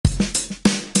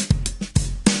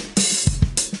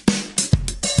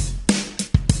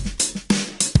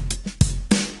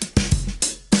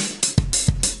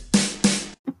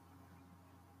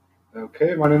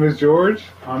Okay, my name is George.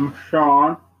 I'm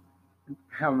Sean.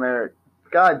 I'm Eric.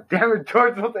 God damn it,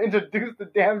 George, supposed to introduce the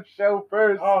damn show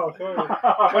first. Oh, sorry.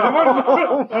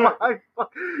 Oh my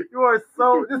fuck. You are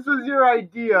so... This was your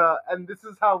idea, and this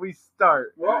is how we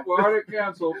start. Well, we're already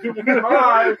canceled.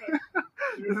 Bye.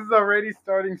 This is already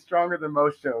starting stronger than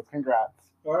most shows. Congrats.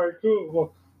 All right, cool.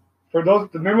 Well, for those,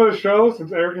 the name of the show,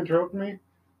 since Eric interrupted me,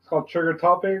 it's called Trigger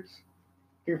Topics.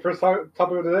 I think the first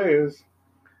topic of the day is,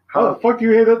 how the fuck do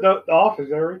you hate the Office,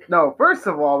 Eric? No, first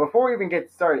of all, before we even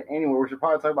get started anywhere, we should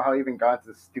probably talk about how we even got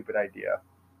this stupid idea.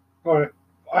 All right.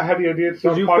 I had the idea to Because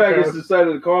start you a podcast. faggots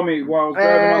decided to call me while I was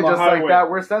driving on And the just highway. like that,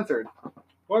 we're censored.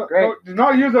 What? Great. No, do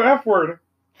not use the F word.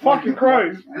 Fucking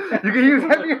Christ. You can use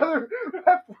every other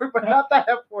F word, but not that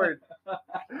F word.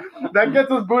 That gets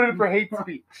us booted for hate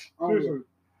speech. Seriously.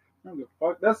 I don't give a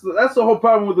fuck. That's the whole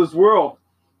problem with this world.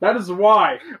 That is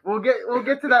why. We'll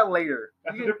get to that later.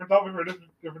 That's a different topic for a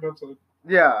different episode.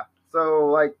 Yeah.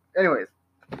 So anyways.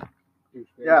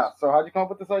 Yeah. So how'd you come up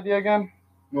with this idea again?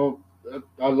 Well,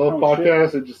 I love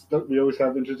podcasts. It just we always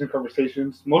have interesting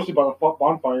conversations, mostly about a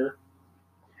bonfire.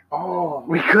 Oh.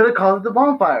 We could have called it the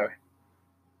bonfire.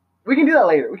 We can do that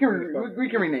later. We can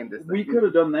rename this. We could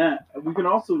have done that. We could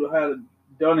also have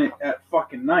done it at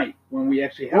fucking night when we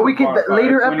actually have Well, we a could bonfire,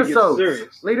 later when it gets episodes.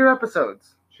 serious. Later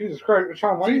episodes. Jesus Christ,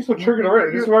 Sean, why are you so triggered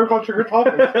already? This is why we call Trigger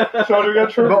Topics. Sean, we got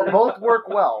triggered. Both work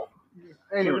well.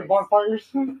 Trigger Anyway, bonfires.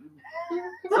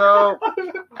 so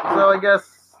I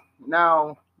guess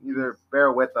now either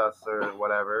bear with us or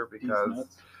whatever, because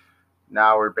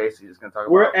now we're basically just gonna talk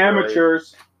about. We're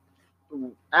amateurs.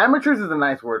 Amateurs is a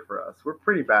nice word for us. We're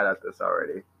pretty bad at this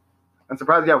already. I'm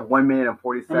surprised you have 1 minute and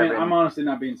 47. I mean, I'm honestly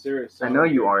not being serious. So. I know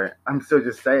you aren't. I'm still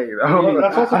just saying. Though.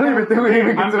 That's also I don't even think we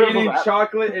even I'm consider eating those-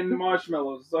 chocolate and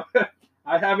marshmallows. So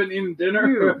I haven't eaten dinner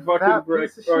You or fat fucking piece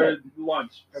breakfast of or shit.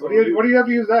 lunch. So What do you have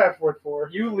to use that F word for?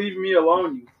 you leave me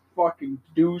alone, you fucking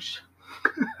douche.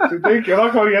 To think, I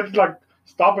like how he had to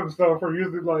stop himself from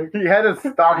using He had to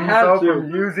stop I had himself to.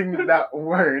 from using that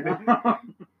word.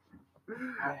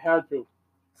 I had to.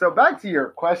 So back to your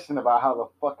question about how the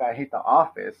fuck I hate The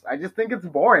Office. I just think it's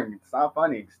boring. It's not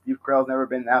funny. Steve Carell's never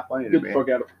been that funny to Get me. the fuck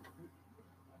out of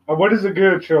here. What is a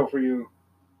good show for you?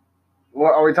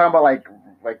 What, are we talking about like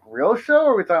real show?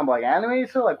 Or are we talking about like anime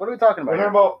show? Like what are we talking about? We're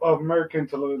here? talking about American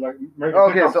television, like American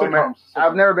Okay, sitcoms, so sitcoms.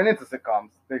 I've never been into sitcoms.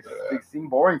 They seem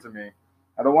boring to me.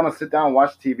 I don't want to sit down and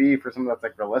watch TV for something that's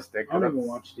like realistic. I don't That's, even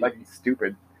watch TV. Like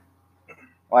stupid.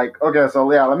 Like okay,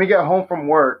 so yeah, let me get home from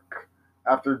work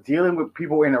after dealing with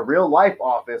people in a real life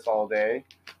office all day,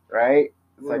 right?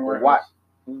 It's like well, what?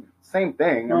 Same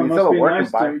thing. No, I mean, it still must a be working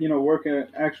nice by. to, work an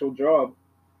actual job.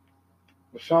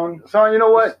 Sean, Sean, you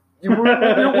know what?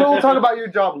 We'll talk about your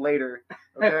job later,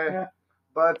 okay?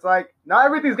 But it's like not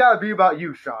everything's got to be about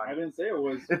you, I Sean. didn't say it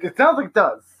was. It sounds like it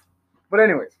does. But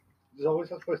anyways. there's always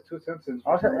has to place 2 sentences.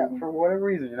 For whatever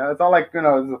reason, it's not like this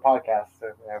is a podcast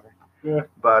or whatever. Yeah.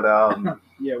 But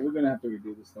Yeah, we're gonna have to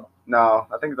redo this though. no,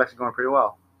 I think it's actually going pretty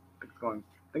well. I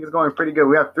think it's going pretty good.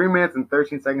 We have 3 minutes and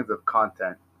 13 seconds of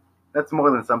content. That's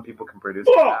more than some people can produce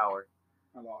in an hour.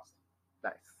 I lost.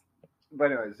 Nice.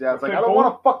 But anyways, yeah, it's like Okay, I don't cool.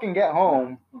 want to fucking get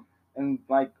home and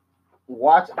like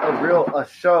watch a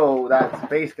show that's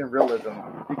based in realism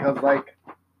because like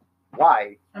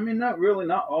why? I mean, not really.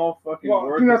 Not all fucking Well, I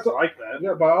work think is that's- like that.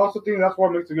 Yeah, but I also think that's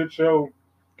what makes a good show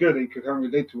good. You can kind of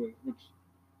relate to it. Which,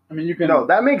 I mean, you can. No,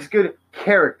 that makes good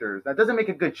characters. That doesn't make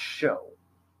a good show.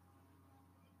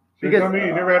 you Because- know what I mean?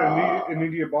 You never had an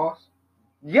idiot boss?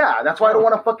 Yeah, that's why I don't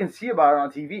want to fucking see about it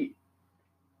on TV.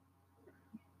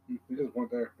 You just went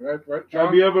there, right, Have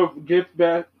Sean? you ever gift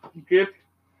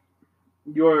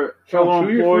your fellow Sean,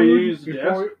 chew your employees? food Yes.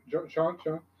 before- Sean.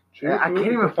 chew your I food can't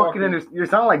even before fucking talking. understand. You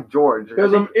sound like George.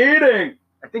 Because I'm eating.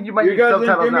 I think you might You need guys didn't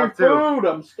subtitles give me now too. food.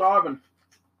 I'm starving.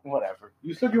 Whatever.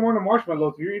 You said you wanted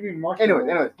marshmallows. You're eating marshmallows.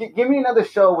 Anyways, give me another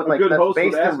show with A like good that's host would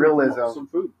based ask in me for realism. some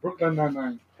food. Brooklyn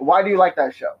Nine-Nine. Why do you like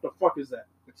that show? The fuck is that?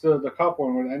 It's the cop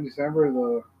one with Andy Samberg.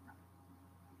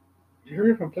 You hear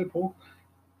it from Play Pool?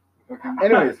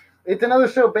 Anyways, it's another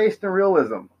show based in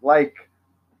realism. Like,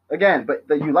 again, but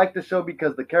that you like the show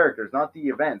because the characters, not the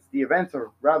events. The events are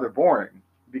rather boring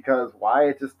because why?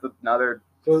 It's just another.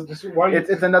 So this is why you.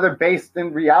 It's another based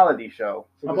in reality show.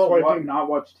 So How this is about why you think- not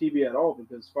watch TV at all?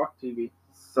 Because fuck TV.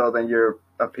 So then your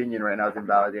opinion right now is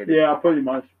invalidated. Yeah, pretty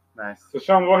much. Nice. So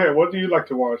Sean, go ahead. What do you like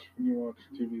to watch when you watch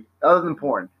TV? Other than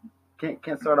porn,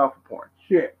 can't start off with porn.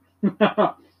 Shit.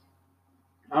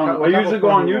 I What type usually of go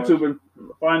porn on do you YouTube and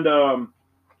find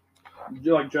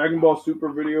like Dragon Ball Super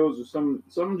videos or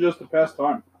some just to pass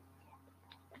time.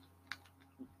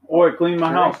 Or I clean my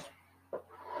Sure. house.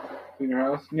 In your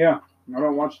house? Yeah, I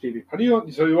don't watch TV. How do you?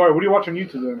 So what do you watch on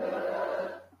YouTube then?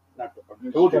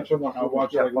 I told Sketch you, of my I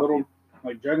watch Yeah, like fuck little you.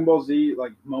 like Dragon Ball Z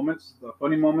like moments, the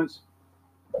funny moments,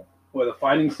 or the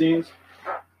fighting scenes.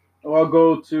 Or I'll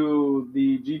go to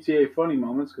the GTA funny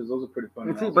moments because those are pretty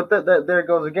funny. You see, also. but there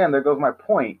goes again. There goes my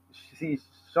point. See,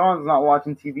 Sean's not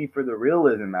watching TV for the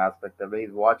realism aspect of it.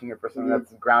 He's watching it for something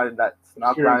that's grounded. That's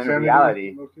not Pure grounded in insanity,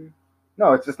 reality. low-key.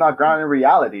 No, it's just not grounded in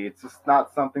reality. It's just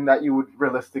not something that you would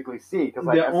realistically see. Because,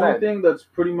 like The I only said, thing that's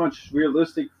pretty much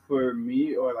realistic for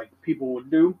me, or like people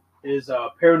would do, is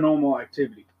Paranormal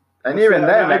Activity. and even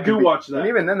then, I that do could be, watch that. And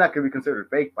even then, that could be considered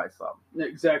fake by some,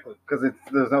 Exactly. because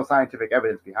there's no scientific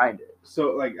evidence behind it.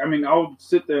 So, like, I mean, I'll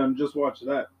sit there and just watch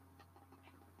that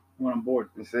when I'm bored.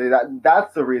 You see,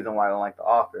 that's the reason why I don't like The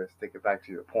Office. To get back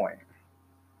to your point,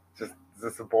 it's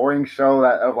just a boring show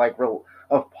that of like real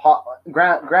of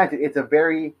granted, it's a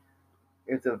very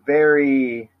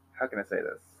how can I say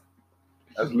this?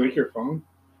 Just lick your phone.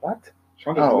 What?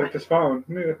 Sean just Oh. licked his phone.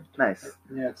 Yeah. Nice.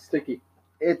 Yeah, it's sticky.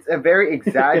 It's a very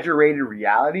exaggerated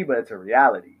reality, but it's a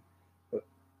reality,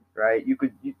 right?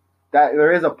 That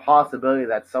there is a possibility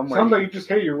that somewhere. Sounds like you just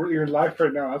hate your life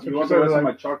right now. That's what You you want the said. rest of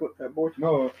Like, my chocolate, Fat Boy?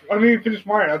 no, I didn't even finish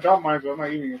mine. I dropped mine, so I'm not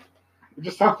eating it. It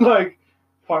just sounds like,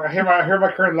 fuck, I hear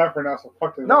my current life right now, so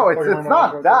fuck this. No, Fuck it's it, I'm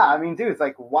not gonna that. watch I mean, dude, it's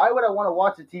like, why would I want to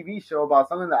watch a TV show about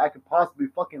something that I could possibly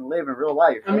fucking live in real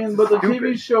life? I mean, That's but the stupid.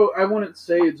 TV show, I wouldn't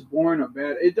say it's boring or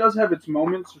bad. It does have its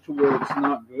moments to where it's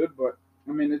not good, but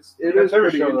I mean, it Yeah, is every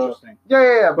pretty show, though. interesting.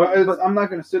 Yeah, But I'm not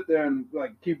gonna sit there and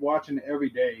like keep watching it every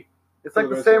day. it's like for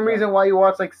the the rest of same the reason why you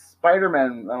watch like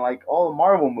Spider-Man and like all the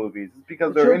Marvel movies. It's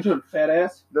because Children, fat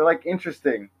ass. they're like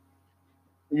interesting.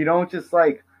 You don't just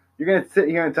like you're gonna sit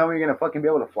here and tell me you're gonna fucking be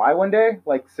able to fly one day,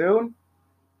 like soon.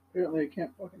 Apparently, I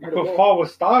can't fucking I hit a could ball. fall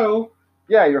with style.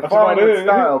 Yeah, you're That's falling about with it.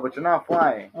 style, but you're not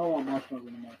flying. I don't want marshmallows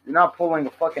anymore. You're not pulling a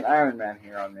fucking Iron Man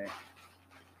here on me.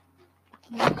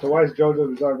 So why is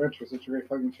JoJo's Bizarre Adventure such a great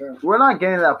fucking show? We're not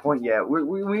getting to that point yet. We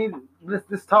need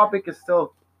this topic is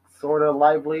still sort of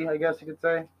lively, I guess you could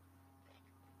say.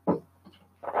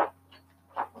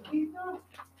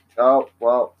 Oh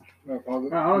well, No, pause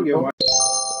it. I don't get why.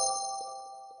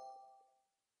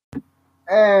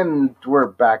 and we're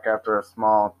back after a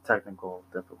small technical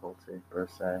difficulty per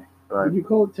se, but Would you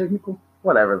call it technical?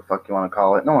 whatever the fuck you want to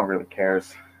call it, no one really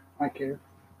cares. I care.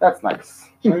 That's nice.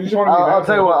 So you just want to be I'll that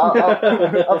tell you what.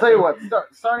 cool. I'll tell you what.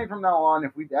 Starting from now on,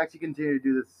 if we actually continue to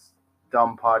do this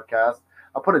dumb podcast,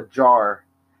 I'll put a jar,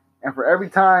 and for every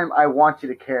time I want you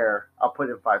to care, I'll put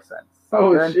in 5 cents.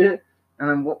 Oh Then- shit! And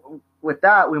then with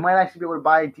that, we might actually be able to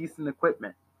buy decent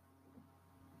equipment.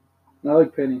 I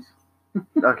like pennies.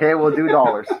 Okay, we'll do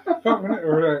dollars. Fuck, man,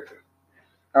 or like,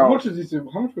 how Oh, much would decent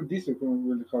equipment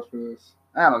really cost for this?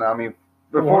 I don't know. I mean,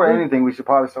 before What? anything, we should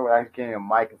probably start with actually getting a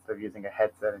mic instead of using a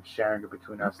headset and sharing it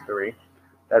between us three.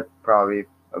 That'd probably be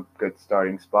a good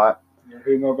starting spot. You're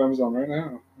hitting up Amazon right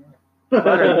now.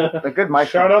 A good mic.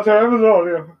 Shout out to Amazon,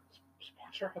 yeah.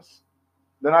 Sponsor us.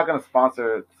 They're not going to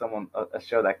sponsor a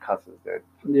show that cusses, dude.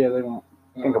 Yeah, they won't.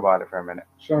 Think about it for a minute.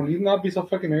 Sean, you not be so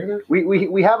fucking negative?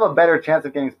 We have a better chance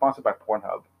of getting sponsored by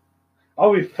Pornhub.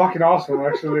 I'll be fucking awesome,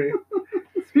 actually.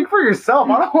 Speak for yourself.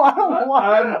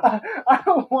 I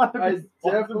don't want to I be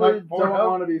sponsored definitely by don't Pornhub.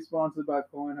 want to be sponsored by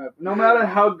Pornhub. No matter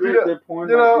how great their porn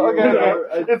You know, might be, okay, or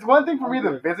whatever, it's one thing for me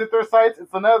to visit their sites.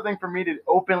 It's another thing for me to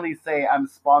openly say I'm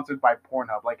sponsored by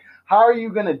Pornhub. Like, how are you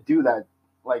gonna do that?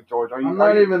 Like, George, I'm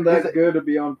not even that good to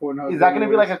be on Pornhub. Is that gonna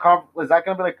be like anyways. is that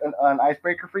gonna be like an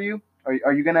icebreaker for you?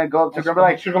 Are you gonna go up to girl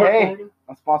and be like, hey,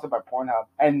 I'm sponsored by Pornhub,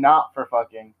 and not for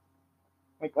fucking.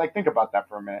 Like think about that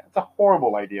for a minute. It's a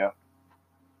horrible idea.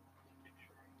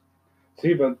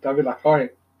 See, but I'd be like,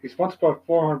 alright, he's sponsored by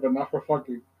 400, but not for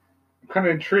fucking. I'm kind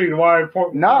of intrigued why.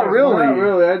 Not really. Not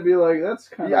really. I'd be like, that's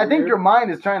kind of. I think your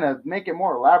mind is trying to make it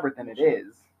more elaborate than it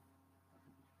is.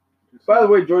 By the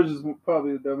way, George is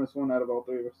probably the dumbest one out of all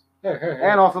three of us. Hey, hey, hey.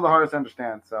 And also the hardest to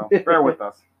understand, so bear with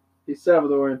us. He's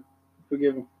Salvadoran.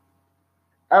 Forgive him.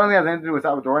 I don't think it has anything to do with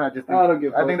Salvadoran. I just think, I don't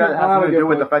give. I think that has something to do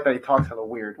with the fact that he talks hella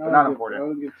weird, but not important. I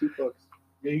don't give 2 fucks.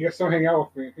 Yeah, you guys don't hang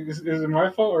out with me. Is it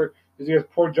my fault, or is you guys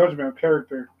poor judgment of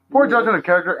character? Poor judgment of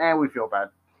character, and we feel bad.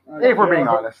 If we're being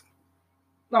honest.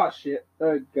 Oh shit!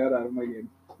 I got out of my game.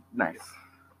 Nice.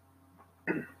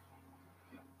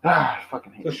 I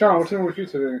fucking hate So, it. Sean, what's in with you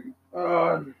today?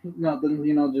 Nothing.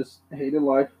 You know, just hated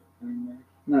life.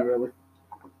 Not really.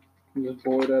 I'm just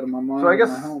bored out of my mind. So I at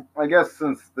my home. guess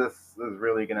since this is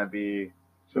really gonna be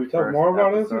Should we the talk first more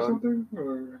about us or episode- something?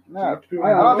 Or No, do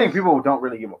I don't think people don't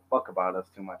really give a fuck about us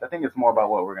too much. I think it's more about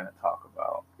what we're gonna talk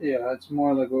about. Yeah, it's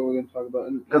more like what we're going to talk about.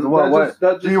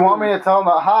 Because do you want me to tell them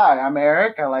that, hi, I'm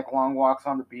Eric, I like long walks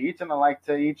on the beach, and I like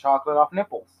to eat chocolate off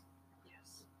nipples?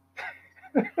 Yes.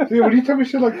 See, when you tell me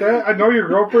shit like that, I know your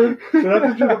girlfriend, so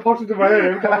that's the shit that pops into my head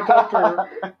every time I talk to her.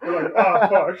 I'm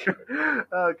like, fuck.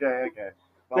 Okay.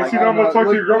 Next thing you know, I'm gonna talk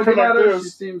to your girlfriend like She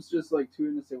this. seems just like too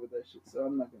innocent with that shit, so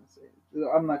I'm not gonna say it.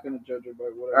 I'm not gonna judge her by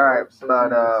whatever. All right, she says but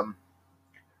anyways.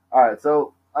 all right.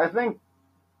 So I think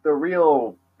the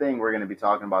real thing we're gonna be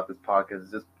talking about this podcast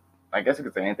is just, I guess you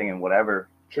could say anything and whatever.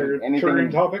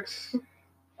 Triggering topics.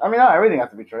 I mean, not everything has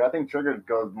to be triggered. I think triggered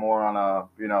goes more on a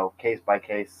case by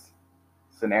case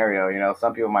scenario.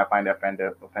 Some people might find it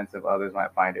offensive. Others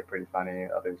might find it pretty funny.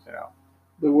 Others,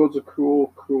 The world's a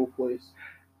cruel, cruel place.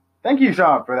 Thank you,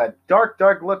 Sean, for that dark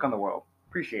look on the world.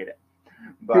 Appreciate it.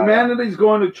 But, Humanity's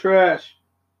going to trash.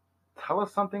 tell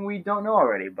us something we don't know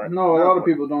already. But No, a lot of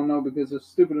people don't know because they're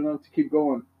stupid enough to keep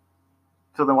going.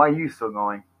 So then, why are you still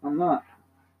going? I'm not.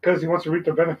 Because he wants to reap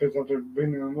the benefits after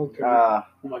being in the military. Oh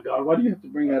my god, why do you have to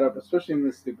bring that up, especially in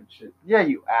this stupid shit? Yeah,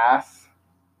 you ass.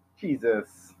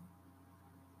 Jesus.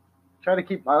 Try to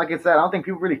keep, like I said, I don't think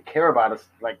people really care about us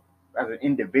like as an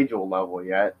individual level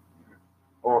yet,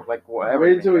 or like whatever.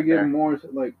 Wait until we get more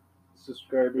like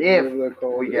subscribers, If whatever they're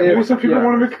called. we get Maybe some people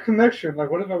want to make a connection.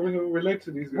 Like, what if I really relate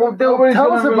to these guys? Well, they'll Nobody's tell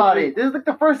gonna us about really- it. This is like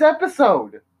the first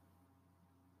episode.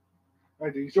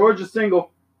 George is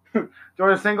single.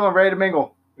 George is single and ready to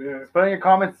mingle. Yeah. Put in your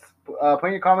comments. Put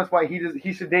in your comments why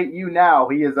he should date you now.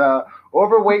 He is a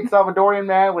overweight Salvadorian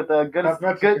man with a good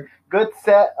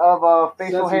set of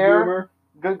facial Sense of hair, humor.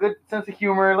 good sense of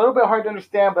humor. A little bit hard to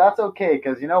understand, but that's okay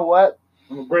because you know what?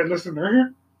 I'm a great listener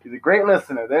here. He's a great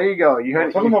listener. There you go. You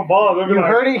heard Tell him I'm bald. You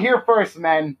heard it here first,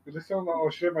 man. They sound like, oh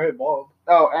shit, my head bald.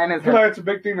 Oh, and I his feel like it's a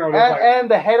big thing now. and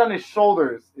the head on his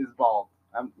shoulders is bald.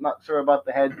 I'm not sure about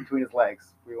the head between his legs.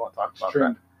 We won't talk about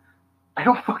that. I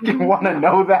don't fucking want to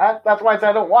know that. That's why I said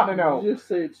I don't want to know. Just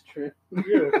say it's true.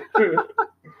 Yeah.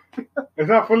 It's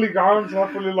not fully gone. It's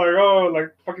not fully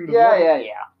like fucking. Yeah.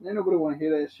 Ain't nobody want to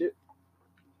hear that shit.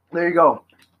 There you go.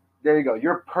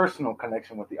 Your personal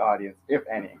connection with the audience, if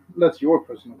any. That's your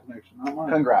personal connection, not mine.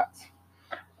 Congrats.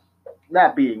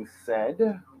 That being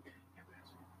said,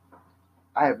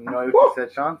 I have no idea what you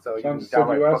said, Sean, so you Sean can said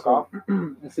downright you fuck asshole.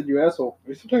 off. I said you asshole. Are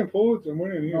you still playing pool? I'm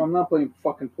winning you. No, I'm not playing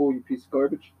fucking pool, you piece of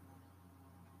garbage.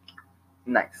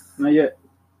 Nice. Not yet.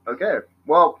 Okay.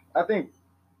 Well, I think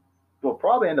we'll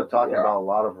probably end up talking Yeah. about a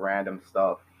lot of random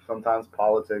stuff. Sometimes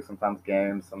politics, sometimes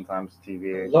games, sometimes I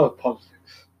TV. love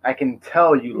politics. I can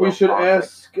tell you We love should politics.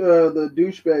 ask the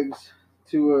douchebags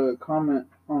to comment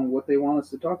on what they want us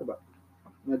to talk about.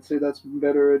 I'd say that's a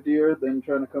better idea than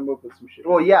trying to come up with some shit.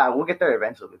 Well, yeah, we'll get there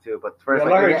eventually, too. But first, Yeah,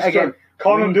 like, like I again,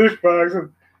 calling them douchebags.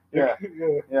 And, Yeah.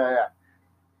 yeah. yeah.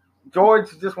 George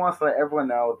just wants to let everyone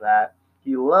know that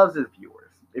he loves his viewers,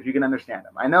 if you can understand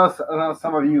him. I know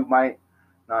some of you might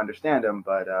not understand him,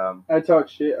 but I talk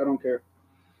shit. I don't care.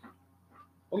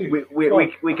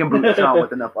 we can boot Sean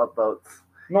with enough upvotes.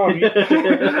 No, And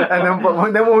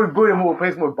then when we boot him, we'll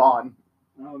replace him with Bond.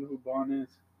 I don't know who Bond is.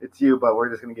 It's you, but we're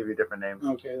just going to give you different names.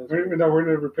 Okay, that's we're going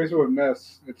to replace it with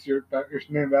Ness. It's your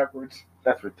name backwards.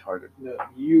 That's retarded. no,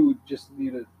 you just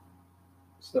need to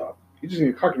stop. You just need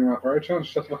a cock in your mouth, right, Sean?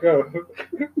 Shut the fuck up.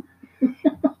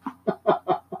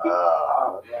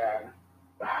 Oh, man.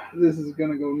 This is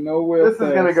gonna go nowhere. This is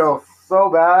going to go so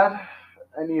bad.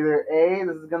 And either A,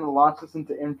 this is going to launch us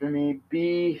into infamy.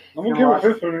 B, I'm okay with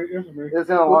infamy. it's going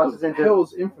to What launch us the into,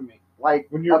 hell's infamy? like,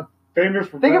 When you're famous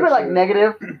for think of bad it like shit.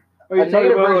 negative. Are you A talking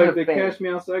negative about version like of the fame. Cash Me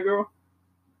Outside girl?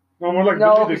 No, more like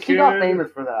No, Billy the she's Kid, not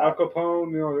famous for Al that.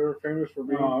 Capone, they were famous for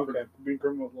being, Oh, okay. for being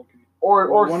criminals. Low-key.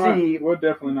 Or We're C, not, we're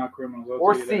definitely not criminals. I'll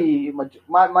or tell you C,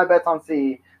 my bet's on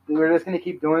C. We're just going to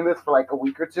keep doing this for like a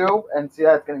week or two and see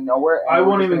that it's going nowhere. that. I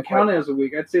won't even count it as a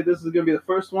week. I'd say this is gonna be the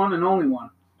first one and only one.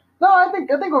 No, I think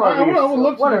we're I going would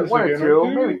love to one do or this one or again, two,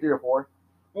 okay? maybe 3 or 4.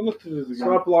 I'd love to do this again.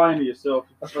 Stop lying to yourself.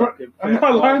 you That's right. fucking I'm fat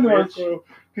not lying to bitch. myself.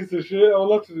 Piece of shit. I would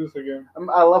love to do this again.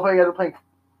 I love how you guys are playing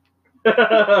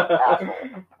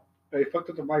asshole. Hey, fucked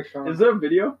up the mic, Sean. Is there a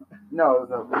video? No,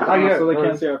 Not yet. So they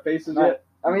can't see our faces Not- yet.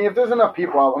 I mean, if there's enough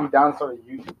people, I'm down to start a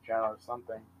YouTube channel or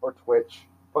something. Or Twitch.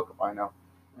 Fuck if I know.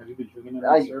 Have you been drinking it,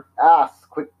 I- sir? Ass,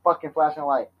 quit fucking flashing a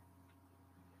light.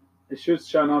 It should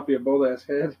shine off your bold ass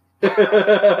head.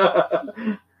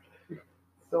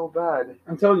 So bad.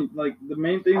 I'm telling you, like the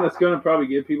main thing that's gonna probably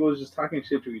get people is just talking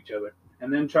shit to each other,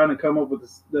 and then trying to come up with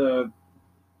the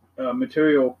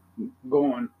material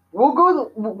going.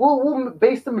 We'll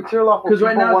base the material off what Because people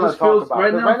right now it want just to talk feels about.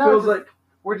 right 'Cause now it feels it's like just-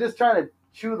 we're just trying to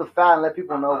chew the fat and let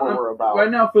people know what we're about.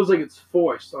 right now it feels like it's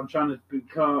forced. I'm trying to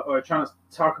become or trying to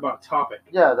talk about a topic.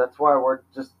 Yeah, that's why we're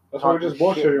just That's why we're talking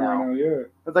just shit bullshitting right now, yeah.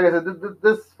 It's like I said,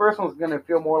 this first one's gonna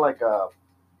feel more like I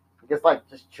guess like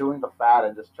just chewing the fat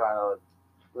and just trying to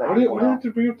What do you have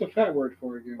to bring up the fat word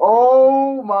for again?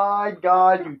 Oh my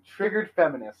God! You triggered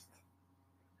feminist.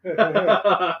 Oh,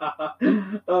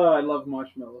 I love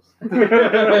marshmallows.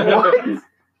 What?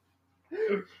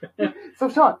 So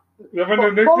Sean,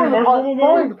 following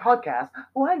the podcast,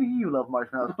 why do you love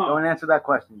marshmallows? Don't answer that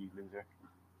question, you loser.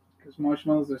 Because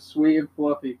marshmallows are sweet and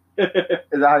fluffy. Is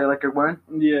that how you like your word?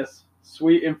 Yes,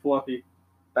 sweet and fluffy.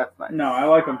 That's nice. No, I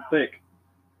like them thick.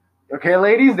 Okay,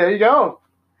 ladies, there you go.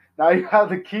 Now you have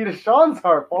the key to Sean's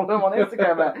heart. Follow him on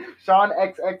Instagram at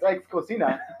SeanXXX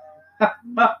Cocina.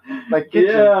 Like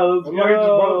kitchen. Yeah, let's I like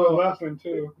go. the last name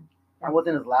too. That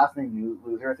wasn't his last name, you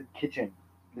loser. I said kitchen.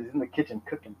 He's in the kitchen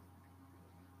cooking.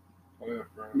 Oh, yeah,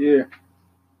 bro. Yeah.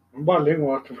 I'm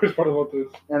bilingual. That's the worst part about this.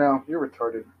 I know, you're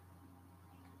retarded.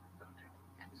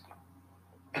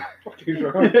 Fuck you,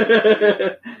 Sean.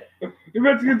 You're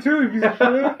Mexican too, you piece of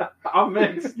shit. I'm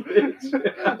mixed, bitch.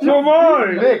 So am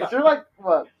I. Mixed. You're like,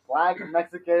 what, black,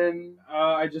 Mexican?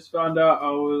 I just found out I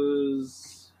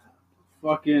was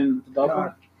fucking.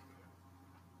 God.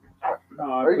 No,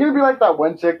 Are you going to be like that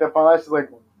one chick that found out she's like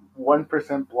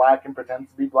 1% black and pretends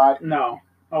to be black? No.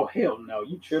 Oh, hell no.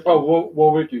 You tripping. Oh,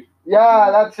 whoa, Vicky. Yeah,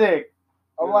 that chick.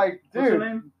 I'm like, What's her dude.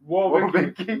 name? Whoa,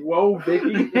 Vicky. Vicky. Whoa,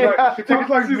 Vicky. Yeah, She talks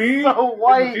like she's me. so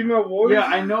white. Female voice. Yeah,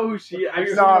 I know who she is. I've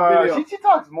seen No, her video. she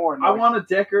talks more. I want to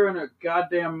deck her in her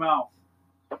goddamn mouth.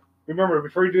 Remember,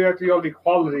 before you do that, you yell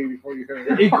equality before you hear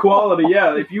it. Equality,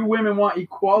 yeah. If you women want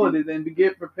equality, then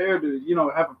get prepared to,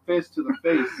 have a fist to the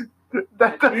face.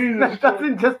 That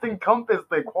doesn't just encompass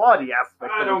the equality aspect.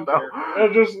 I of don't it, though. care.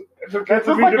 It's just It's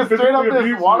just like a straight up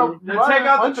this wanna. Then take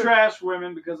out the trash,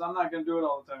 women, because I'm not going to do it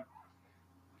all the time.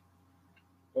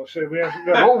 Oh shit, we have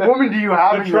What woman do you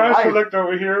have the in your trash life? collector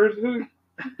over here.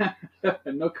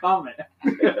 No comment.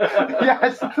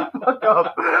 Yeah, shut the fuck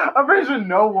up. I'm pretty sure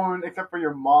no woman except for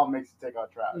your mom makes you take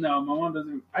out trash. No, my mom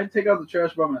doesn't. I take out the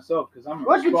trash by myself because I'm a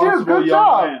Look at you, responsible good young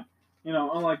job. man.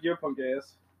 Unlike your punk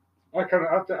ass. I kind of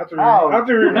have to How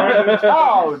remind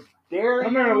How dare you?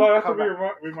 I'm not gonna lie, I have to come be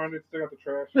back. reminded to take out the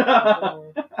trash.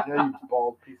 Yeah, you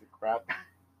bald piece of crap.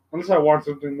 Unless I want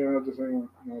something, then I'll just say, no,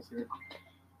 it's good.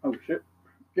 Oh shit.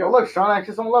 Yo, look, Sean,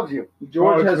 actually someone loves you.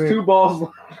 George Oh, has it's me. 2 balls.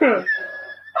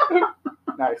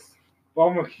 Nice. Well,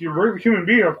 I'm a human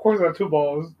being. Of course, I have 2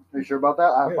 balls. Are you sure about that?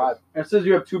 I have Yes. 5. It says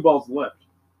you have 2 balls left.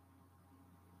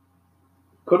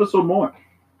 Could have sold more.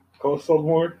 Cold sold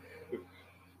more.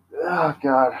 Oh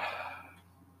god.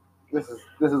 This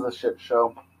is a shit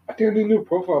show. I think I need a new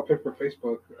profile pic for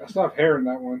Facebook. I still have hair in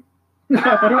that one. You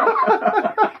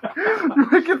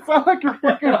make it sound like you're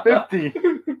fucking 50.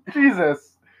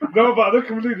 Jesus. No, but I look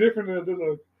completely different than I did.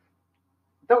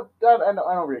 I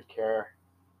don't really care.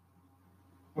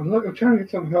 I'm trying to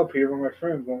get some help here with my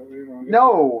friends.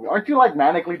 No, aren't you like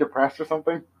manically depressed or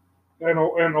something?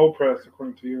 And oppressed,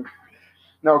 according to you.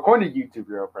 No, according to YouTube,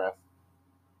 you're oppressed.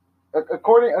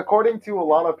 According to a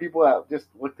lot of people that just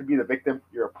look to be the victim,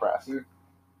 you're oppressed. Yeah.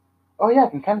 Oh yeah, I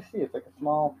can kind of see. It's like a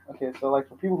small. Okay, so like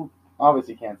for people who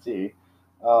obviously can't see,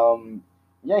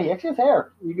 yeah, he actually has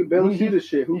hair. You can barely see this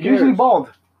shit. Who He's cares? usually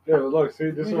bald. Yeah, look,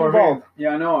 see, this He's is what usually I mean. bald. Yeah,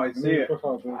 I know. I see it.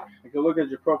 Profile pic. I can look at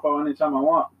your profile anytime I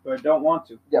want, but I don't want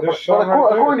to. Yeah, There's but Sean right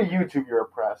there. according to YouTube, you're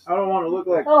oppressed. I don't want to look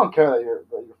I like. don't care that you're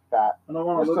fat. I don't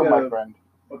want You're to still look my at a friend.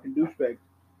 fucking douchebag.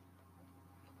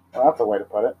 Well, that's a way to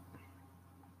put it.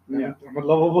 Yeah. I'm a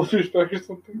lovable douchebag or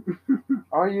something.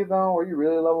 Are you though? Are you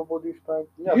really a lovable douchebag?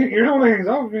 Yeah, You're the one that hangs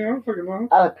out with me. I don't fucking know.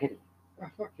 out of pity. Ah,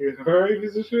 fuck you. Alright,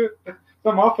 piece of shit. It's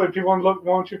not my fault. People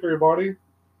want you for your body.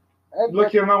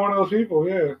 Lucky I'm not one of those people,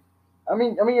 yeah. I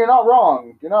mean, you're not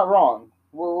wrong. You're not wrong.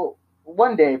 Well,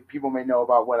 one day people may know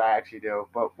about what I actually do,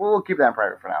 but we'll keep that in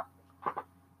private for now.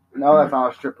 No, that's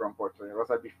not a stripper, unfortunately. Or else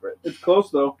I'd be rich. It's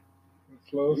close though. It's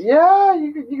close. Yeah,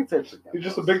 you can say it's You're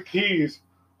just a big tease.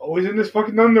 Always in this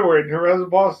fucking underwear. And who has a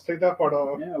boss? Take that part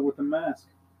off. Yeah, with a mask,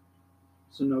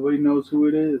 so nobody knows who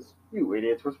it is. You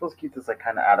idiots. We're supposed to keep this like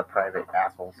kind of out of private,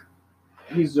 assholes.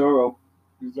 He's Zorro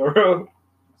Zorro.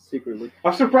 secretly.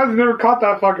 I'm surprised you never caught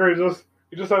that fucker.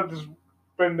 He just had this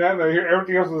bandana here.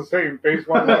 Everything else is the same. Face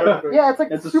wise, everything. Yeah, it's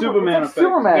like It's a Superman it's like effect.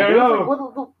 Superman. Yeah, I dude. It's know. like,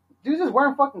 what the dude's just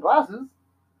wearing fucking glasses.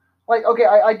 Like, okay,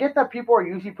 I get that people are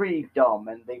usually pretty dumb,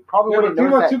 and they probably Yeah, but wouldn't the thing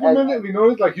about notice that. Superman, if you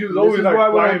notice, like he was This always is like why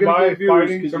we're not flying by, getting views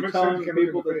fighting. because So you're makes sense telling he can look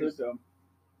people at that the they're face. dumb.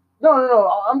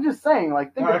 No. I'm just saying,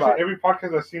 like, think No, about actually, it. every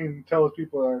podcast I've seen tells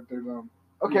people that they're dumb.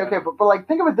 Okay, but like,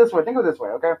 think of it this way.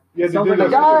 Okay. Yeah, Sounds they like did a The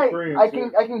that guy, experience,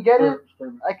 I can get it.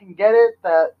 I can get it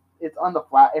that it's on the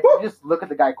flat. If you just look at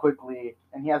the guy quickly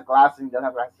and he has glasses and he doesn't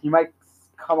have glasses, he might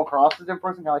come across as a different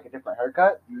person, kind of like a different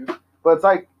haircut. Yeah. But it's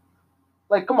like,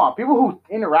 come on, people who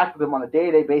interact with him on a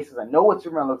day-to-day basis and know what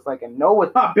Superman looks like and know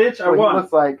what Ah, bitch, I he won.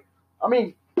 looks like. I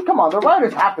mean, Come on, the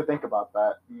writers have to think about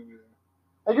that. Yeah.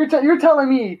 Like you're telling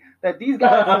me that these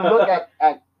guys can look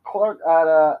at Clark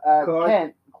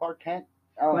Kent. Clark Kent.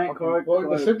 I don't Clark, know. Well,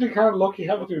 the same thing kind of low-key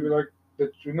happened to me. Like,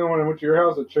 that, when I went to your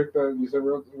house, the chick that you said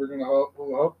we're going to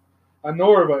help. I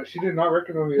know her, but she did not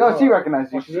recognize me. No, she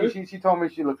recognized you. Oh, she did? She told me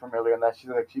she looked familiar, and that she's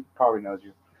like she probably knows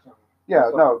you. Yeah,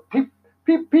 no,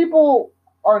 people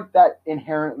aren't that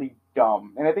inherently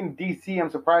dumb, and I think DC. I'm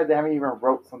surprised they haven't even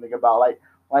wrote something about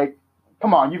like.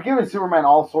 Come on, you've given Superman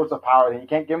all sorts of power, and you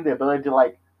can't give him the ability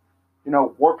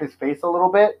to warp his face a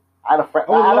little bit. Add a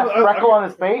freckle on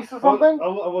his face or something. I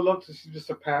would love to see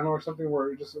just a panel or something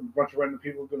where just a bunch of random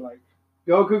people would be like,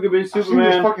 Goku could be I've seen this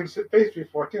Superman. fucking face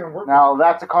before. I can't work. Now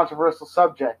that's a controversial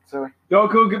subject, so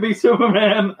Goku could be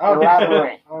Superman.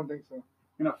 elaborate. I don't think so.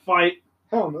 In a fight.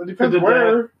 Hell no, it depends To the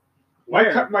where.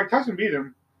 Where? Mike Tyson beat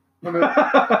him. No,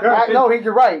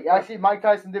 you're right. Actually, Mike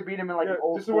Tyson did beat him in an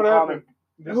old this is school what comic.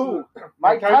 happened. Who?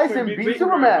 Mike Tyson beat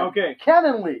Superman. Okay.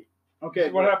 Canonly. Okay. This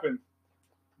is what happened.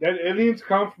 That aliens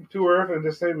come to Earth and they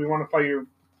say, we want to fight your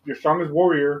strongest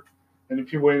warrior, and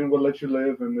if you win, we'll let you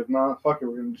live, and if not, fuck it,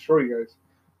 we're going to destroy you guys.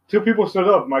 Two people stood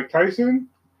up, Mike Tyson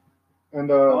and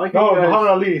Muhammad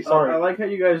Ali, sorry. I like how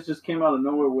you guys just came out of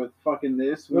nowhere with fucking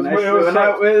this.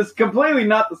 It's completely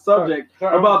not the subject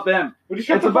about them. It's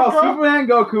about Superman and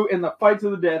Goku in the fight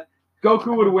to the death.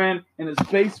 Goku would win in his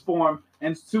base form,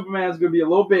 and Superman's going to be a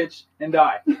little bitch and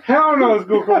die. Hell no, it's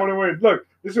Goku want to win. Look,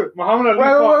 this is Muhammad Ali.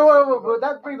 Wait. But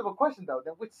that brings up a question, though.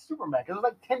 Which Superman? Because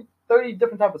there's like 30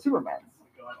 different types of Supermans. Oh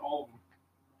my God, all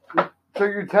of them. So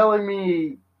you're telling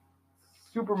me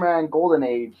Superman Golden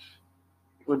Age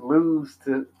would lose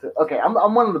to okay, I'm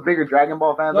one of the bigger Dragon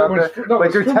Ball fans out there,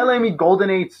 but you're telling me Golden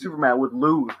Age Superman would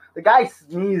lose. The guy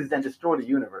sneezed and destroyed the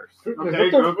universe. Yeah, when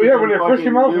they first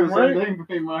came out, right?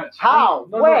 Pretty much. How?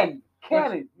 When?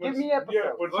 Canon. Give me episodes.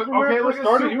 Yeah, when Look Superman at first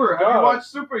started, he was Super. Have you God. watched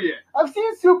Super yet? I've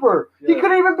seen Super. He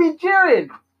couldn't even beat Jiren.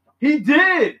 He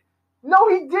did! No,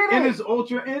 he didn't. In his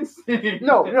Ultra Instinct.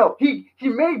 No. He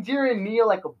made Jiren kneel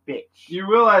like a bitch. You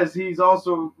realize he's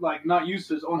also like not used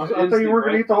to his Ultra Instinct. I thought you weren't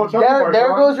going to eat the whole There chocolate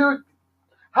bar, goes your.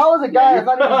 How is a guy that's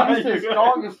not even used to his You're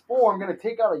strongest form going to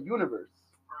take out a universe?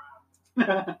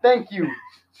 Thank you,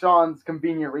 Sean's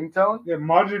convenient ringtone. Yeah,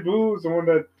 Majin Buu is the one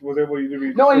that was able to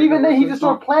be. No, and even then he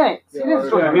destroyed planets. He didn't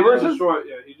destroy universes.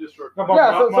 He destroyed. No, but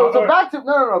Yeah, so back to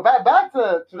back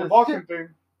to the boxing thing.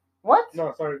 What?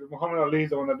 No, sorry, Muhammad Ali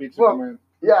is the one that beat Well, Superman.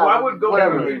 Yeah. Why would Goku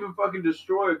whatever. even fucking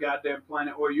destroy a goddamn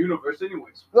planet or universe,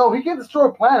 anyways? No, he can destroy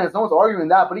planets. No one's arguing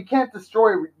that, but he can't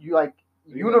destroy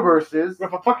universes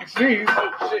With a fucking sneeze.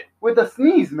 Oh shit! with a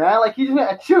sneeze, man. Like he just went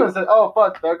achoo and said, "Oh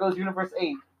fuck, there goes Universe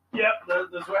 8." Yep,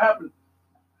 that's what happened.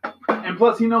 And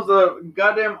plus, he knows the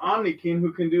goddamn Omni King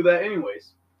who can do that,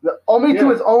 anyways. Only to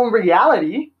Yeah. his own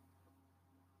reality.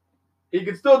 He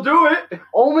can still do it.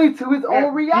 Only to his own He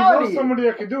reality. knows somebody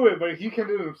that can do it, but he can't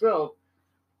do it himself.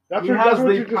 That's He what, has that's what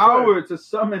the you just power to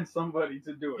summon somebody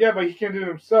to do said. it. Yeah, but he can't do it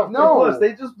himself. No. Plus,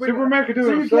 they just bring Superman can do so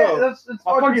it you himself. can't. That's it's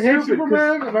I fucking hate stupid, 'cause-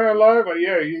 Superman. I'm not gonna lie, but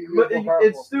yeah, he's more But powerful.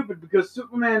 it's stupid because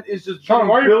Superman is just Sean,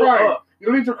 why are you built crying? up. You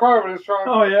don't need to cry, but it's trying.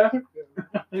 Oh yeah.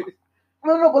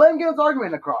 No, but let him get his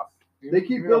argument across. They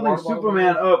keep building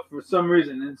Superman up for some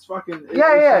reason, and it's fucking.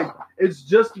 Yeah. It's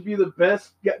just to be the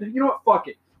best. You know what? Fuck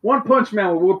it. One Punch Man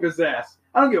will whoop his ass.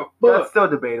 I don't give a That's fuck. still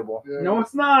debatable. Yeah. No,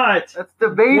 it's not. That's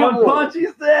debatable. One Punch,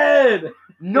 he's dead.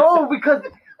 No, because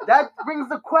that brings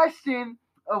the question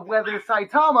of whether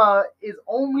Saitama is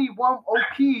only one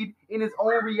OP'd in his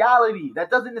own reality.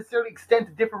 That doesn't necessarily extend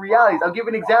to different realities. I'll give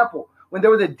an example. When there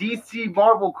was a DC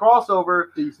Marvel crossover,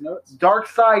 These nuts.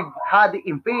 Darkseid had the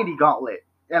Infinity Gauntlet.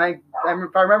 And if I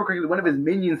remember correctly, one of his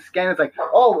minions scanned. It's like,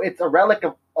 oh, it's a relic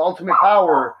of ultimate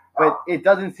power, but it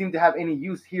doesn't seem to have any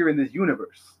use here in this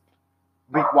universe.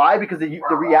 Why? Because the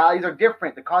realities are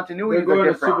different. The They're continuities going are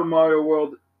to different. Super Mario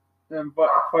World and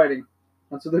fighting.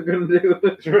 That's what they're going to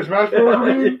do. Super Smash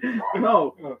Bros.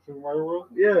 No. Oh, Super Mario World.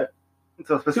 Yeah.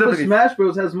 So Super specifically, Smash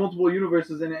Bros. Has multiple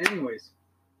universes in it, anyways.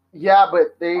 yeah,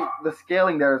 but the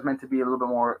scaling there is meant to be a little bit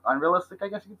more unrealistic, I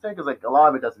guess you could say, because like a lot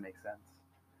of it doesn't make sense.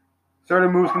 Certain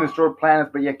moves can destroy planets,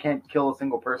 but yet can't kill a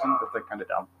single person. That's like kind of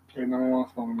dumb. Okay, no one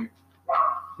wants calling me.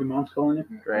 Your mom's calling you?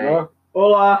 Great. Yeah.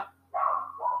 Hola.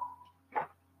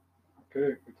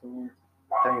 Okay, it's over.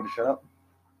 Telling you to shut up.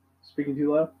 Speaking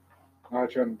too loud? I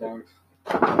tried the dogs.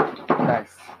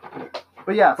 Nice.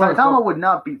 But yeah, Saitama would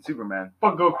not beat Superman.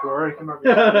 Fuck Goku, alright? I'm not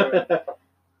gonna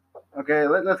Okay,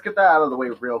 let's get that out of the way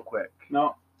real quick.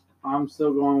 No. I'm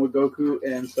still going with Goku,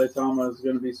 and Saitama is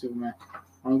going to be Superman.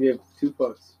 I don't give two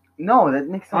fucks. No, that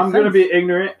makes no I'm sense. gonna be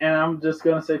ignorant, and I'm just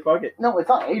gonna say fuck it. No, it's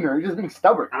not ignorant. You're just being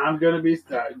stubborn. I'm gonna be.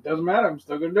 It doesn't matter. I'm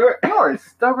still gonna do it. You are a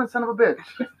stubborn son of a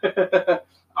bitch.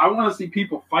 I want to see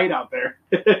people fight out there.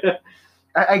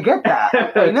 I get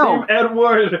that. I know. Team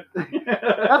Edward.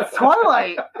 That's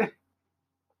Twilight.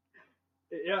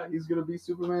 Yeah, he's gonna be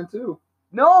Superman too.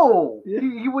 No, Yeah.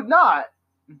 he would not.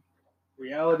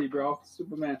 Reality, bro.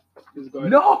 Superman is going.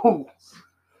 No.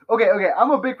 Okay.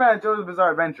 I'm a big fan of JoJo's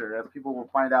Bizarre Adventure, as people will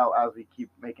find out as we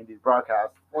keep making these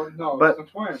broadcasts. Or no, But- it's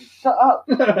a twin. Shut up.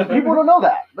 People don't know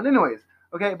that. But anyways,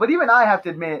 okay. But even I have to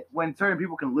admit, when certain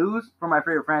people can lose from my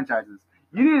favorite franchises,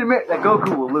 you need to admit that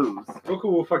Goku will lose. Goku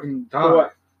will fucking die. For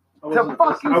what?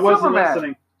 fucking I wasn't Superman.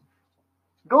 listening.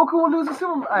 Goku will lose to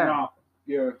Superman. No.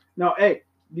 Yeah. No, hey,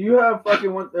 do you have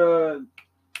fucking what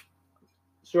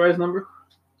Soray's number?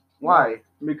 Why?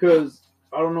 Because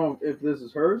I don't know if this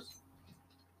is hers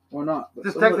or not. But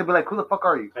Just text and be like, "Who the fuck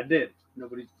are you?" I did.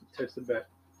 Nobody texted back.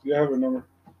 You have a number.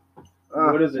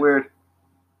 What is it? Weird.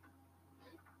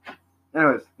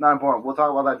 Anyways, not important. We'll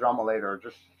talk about that drama later.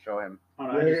 Just show him. Oh,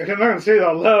 Yeah, no, I I'm not gonna say it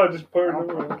out loud. Just put I it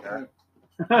don't in care.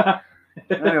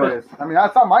 just- Anyways, I mean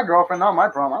that's not my girlfriend, not my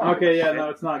problem. I don't Okay, give a yeah, shit. no,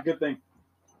 it's not. Good thing.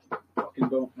 Fucking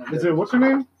go. Is it what's her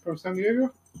name from San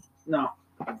Diego? No,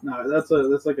 that's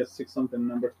like a 6-something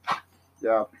number.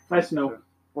 Yeah. Nice to know.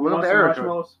 Well, look Want at the some Erica.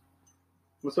 marshmallows?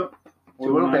 What's up?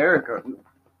 Well, look at the Erica.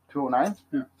 209.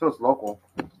 Yeah. So it's local.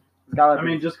 It's gotta I be-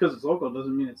 mean, just because it's local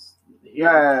doesn't mean it's.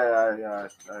 yeah.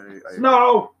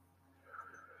 Snow.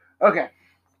 Okay.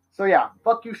 So yeah,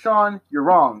 fuck you, Sean. You're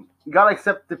wrong. You gotta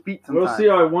accept defeat sometimes. We'll see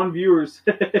our 1 viewers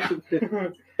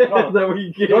that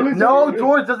we get. Don't No,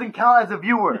 George doesn't count as a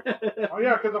viewer. Oh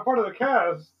yeah, because I'm part of the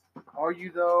cast. Are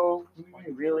you though?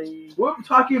 Really? We're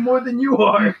talking more than you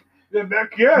are. Yeah,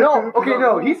 yeah. No. Okay,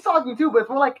 no. He's talking too, but it's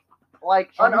more like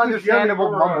Sean is just ununderstandable yelling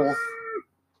over mumbles.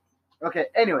 Okay.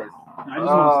 Anyways, I just want to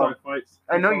start fights.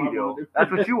 I know That's all you wanna do.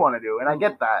 That's what you want to do, and I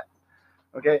get that.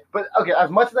 Okay, but okay. As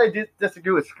much as I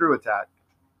disagree with Screw Attack,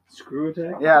 Screw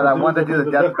attack? yeah, that one that do the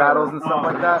death battles and stuff Oh.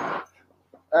 like that.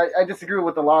 I disagree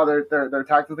with a lot of their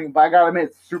tactical thing, but I gotta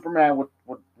admit, Superman would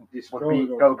beat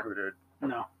Goku, dude.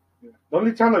 No. Yeah. The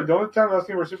only time I've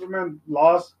seen where Superman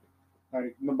lost,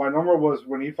 like by number, was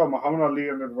when he fought Muhammad Ali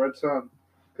and then Red Sun,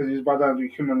 because he's brought down to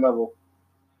human level.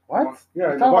 What? Yeah,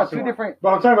 You're in talking the about boxing two one. different. But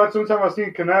I'm talking about sometime I've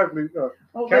seen canonically.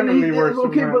 Oh, Candidly, then he- where okay,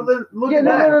 Superman- but then look Yeah, at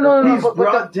no, that. no, He's but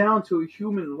brought down to a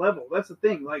human level. That's the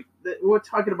thing. Like we're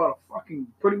talking about a fucking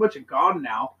pretty much a god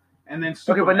now, and then Okay,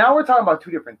 Superman. but now we're talking about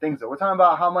two different things, though. We're talking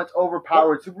about how much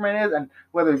overpowered Superman is, and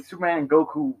whether Superman and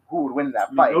Goku, who would win in that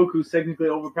I mean, fight. Goku's technically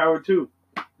overpowered too.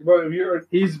 But if you're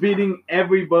He's beating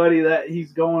everybody that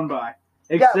he's going by,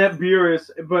 except Beerus.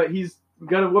 But he's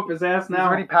gonna whoop his ass He's now.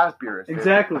 already past Beerus. dude.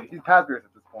 Exactly. He's past Beerus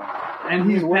at this point. And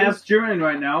he's past Jiren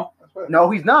right now. No,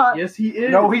 he's not. Yes, he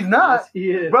is. No, he's not. Yes,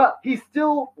 he is. But he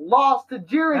still lost to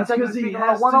Jiren, That's technically 'cause he speaking, on a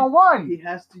has to- one-on-one. He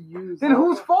has to use. Then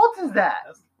whose fault is that?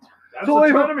 That's So the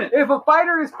if tournament. if a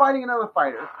fighter is fighting another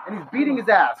fighter and he's beating his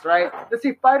ass, right? Let's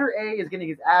say fighter A is getting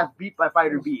his ass beat by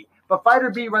fighter B, but fighter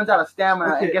B runs out of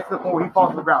stamina and Okay. gets to the point where he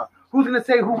falls to the ground. Who's gonna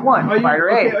say who won? Are you, Fighter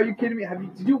okay, A. are you kidding me?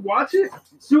 Did you watch it?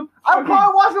 I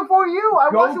probably watched it before you. I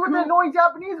watched it with the Goku- annoying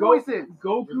Japanese voices.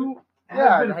 Goku Yeah, has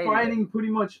I been hated fighting pretty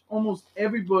much almost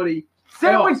everybody.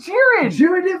 Same else. with Jiren.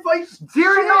 Jiren didn't fight.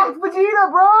 Jiren knocked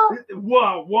Vegeta, bro.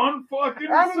 Wow, one fucking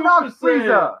And he Super knocked Saiyan.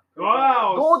 Frieza.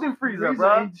 Wow, Golden Frieza,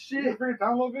 bro. ain't Shit. shit. Bring it down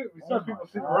a little bit. We saw Oh people my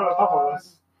sleeping right on top of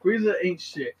us. Frieza ain't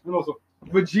shit. And also,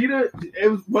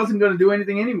 Vegeta wasn't gonna do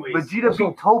anything anyways. Vegeta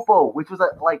beat Topo, which was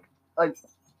like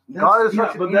God of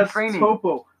Destruction but in that's training.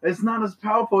 Topo. It's not as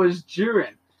powerful as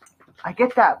Jiren. I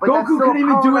get that, but that's Goku still couldn't even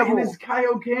power do it level. in his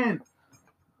Kaioken.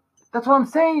 That's what I'm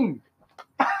saying.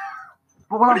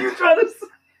 But What what are I'm you trying to say?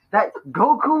 that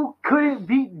Goku couldn't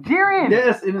beat Jiren.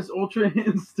 Yes, in his Ultra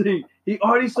Instinct. He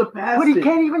already surpassed But he it.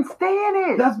 can't even stay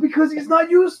in it. That's because he's not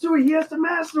used to it. He has to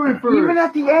master it first. Even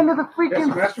at the end of the freaking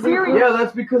Yes, master it series. Yeah,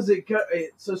 that's because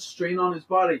it's a strain on his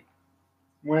body.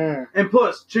 when? And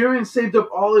plus, Jiren saved up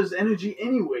all his energy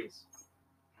anyways.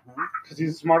 Because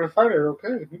he's a smarter fighter,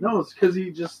 okay. No, it's because he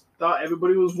just thought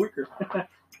everybody was weaker.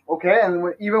 Okay,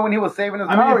 and even when he was saving his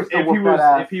I power, mean, he still if he whooped that was,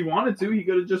 ass. if he wanted to, he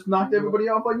could have just knocked everybody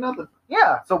off like nothing.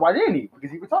 Yeah, so why didn't he?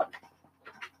 Because he was talking.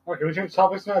 Oh, can we change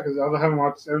topics now? Because I haven't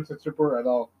watched Emerson Super at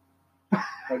all. Like,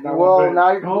 not one Well, bit.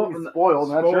 now you're Oh, completely spoiled,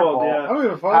 and that's your spoiled, fault. yeah. I don't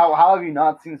give a fuck. How have you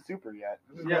not seen Super yet?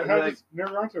 Yeah, I like- just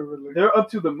never got to it. Really. They're up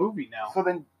to the movie now. So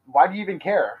then, why do you even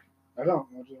care? I don't.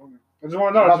 I just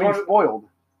want to know. I About just being want spoiled.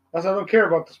 I don't care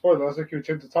about the spoiler. I was like, can we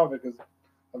change the topic? Because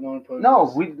I'm not putting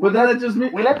No, we But then it just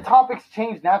means we let topics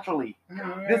change naturally.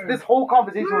 This whole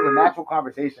conversation was a natural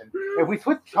conversation. If we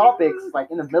switch topics like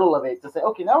in the middle of it to say,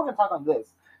 okay, now we're gonna talk on this,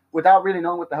 without really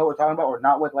knowing what the hell we're talking about or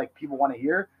not what like people want to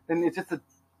hear, then it's just a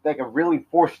really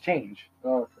forced change.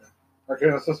 Oh, okay. Okay,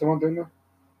 that's just the one thing though.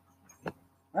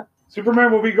 Huh?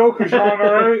 Superman will be Goku, Sean.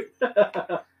 All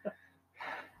right.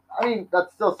 I mean,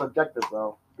 that's still subjective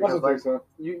though. I also Because think so.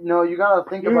 you gotta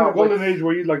think Even the about Golden which- Age,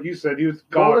 where like you said, he was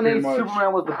God. Golden pretty Age much.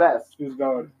 Superman was the best. He was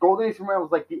God. Golden Age Superman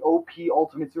was like the OP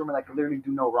ultimate Superman that could literally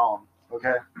do no wrong.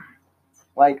 Okay,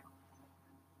 like,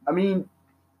 I mean,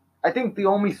 I think the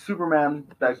only Superman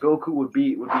that Goku would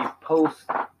be post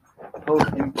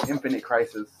Infinite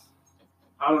Crisis.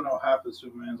 I don't know half the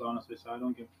Supermans honestly, so I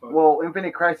don't give a fuck. Well,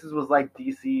 Infinite Crisis was like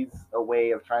DC's a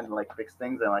way of trying to like fix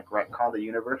things and like retcon the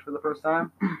universe for the first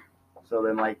time. So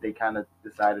then like they kind of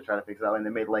decided to try to fix that, and they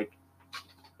made like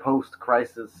post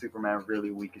Crisis Superman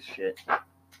really weak as shit.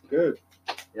 Good.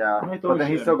 Yeah, I thought but then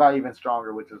he shit. still got even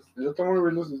stronger, which is Is that the one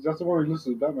we listen? That's the one we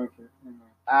listen to Batman for.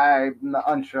 I'm not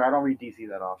unsure. I don't read DC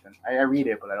that often. I read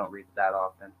it, but I don't read it that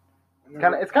often.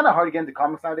 It's kind of hard to get into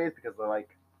comics nowadays because they're like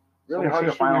really So much hard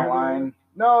to history find behind online.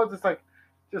 No, it's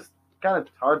just kind of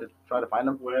hard to try to find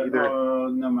them. Either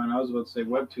No man, I was about to say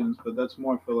webtoons, but that's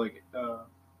more for like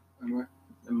Anyway.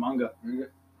 the manga. manga.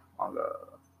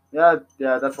 Yeah,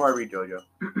 that's why I read JoJo.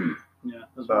 Yeah,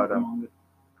 that's But, more for manga.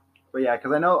 But yeah,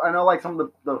 because I know like some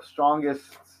of the strongest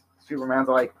Supermans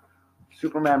are like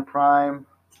Superman Prime,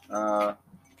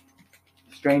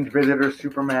 Strange Visitor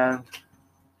Superman,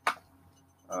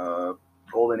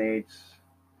 Golden Age.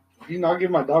 Did you not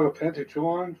give my dog a pen to chew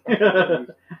on? Big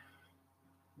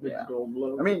yeah. gold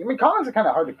blow. I mean, comics are kind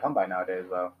of hard to come by nowadays,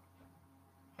 though.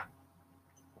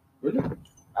 Really?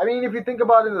 I mean, if you think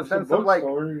about it in the sense of like,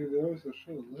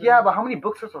 yeah, but how many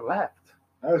bookstores are left?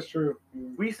 That's true.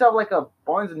 We used to have like a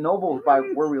Barnes and Noble by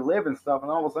where we live and stuff,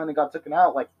 and all of a sudden it got taken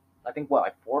out. Like I think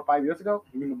like 4 or 5 years ago.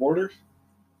 You mean the Borders?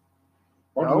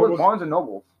 No, it was Barnes and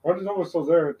Nobles. Barnes and Noble's still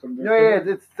there. Yeah,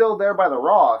 it's still there by the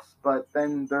Ross, but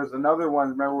then there's another one.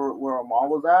 Remember where our mall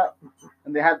was at?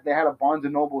 And they had a Barnes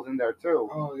and Nobles in there too.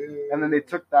 Oh yeah. And then they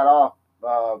took that off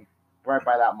right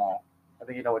by that mall. I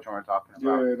think you know which one we're talking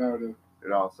about. Yeah, no, I do. You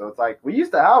know, so it's like we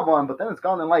used to have one, but then it's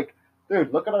gone. And like,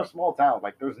 dude, look at our small town.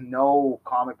 Like, there's no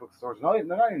comic book stores. No, they're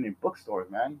not even in bookstores,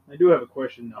 man. I do have a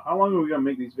question though. How long are we gonna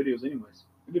make these videos anyways?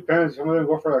 It depends. Some of them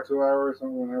go for like 2 hours, some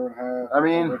of them 1 hour and a half. I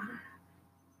mean,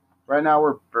 right now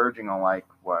we're verging on like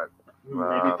what,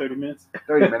 Maybe 30 minutes.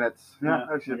 30 minutes? Yeah,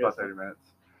 Yeah, actually I about guess so. 30 minutes.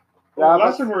 Well, Yeah,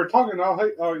 last time we were talking out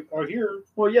here.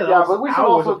 Well, yeah, Yeah, but we should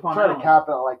hours also upon try to hours. cap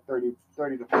it at like 30 to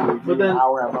 40, But maybe then- an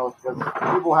hour at most, because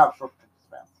people have short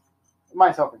spans,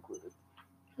 myself included.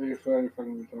 You're fucking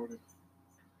retarded.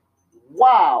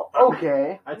 Wow.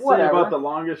 Okay. I'd say whatever. about the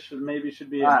longest should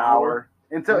be an hour.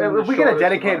 Until And if the we get a shortest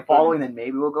dedicated about 30. following, then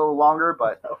maybe we'll go longer.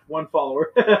 But One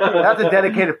follower. that's a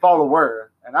dedicated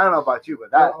follower, and I don't know about you,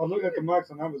 but that I'll look at the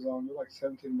max on Amazon. They're like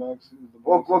 $17.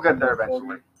 we'll get there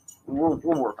eventually. We'll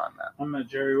work on that. I'm gonna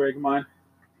jerry rig mine.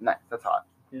 Nice. That's hot.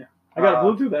 I got a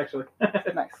Bluetooth actually.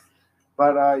 Nice.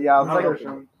 But yeah, it's Not like there,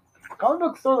 Sean. comic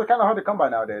book stores are kind of hard to come by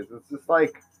nowadays. It's just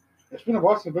like It's been a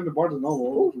while since I've been to Barnes and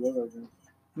Noble. I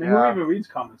mean, Yeah. who even reads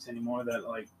comics anymore? That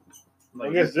like I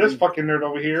guess this fucking nerd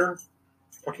over here,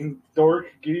 fucking dork,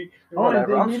 geek. Oh,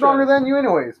 whatever. and I'm then stronger you than you,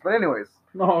 anyways. But anyways,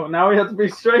 No, now we have to be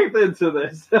strengthened to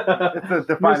this. it's a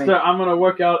defining. Mister, I'm gonna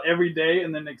work out every day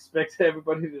and then expect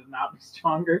everybody to not be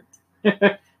stronger.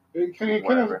 It kind of has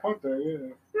Whatever. a point there, yeah.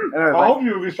 Anyways, I like, hope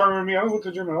you will be stronger than me. I don't go to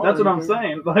the gym at all. That's what I'm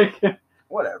saying. Like,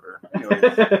 whatever.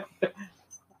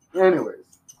 Anyways,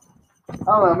 I don't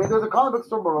know. I mean, there's a comic book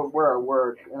store where I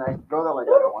work, and I go there like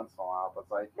every once in a while. But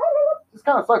it's like, this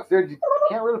kind of sucks, dude. You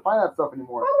can't really find that stuff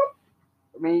anymore.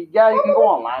 I mean, yeah, you can go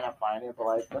online and find it, but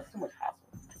like, that's too much hassle.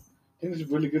 I think there's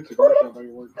a really good cigar shop by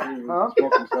your work, too. Huh?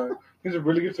 Smoke inside. There's a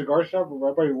really good cigar shop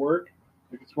right by your work.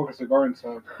 You can smoke a cigar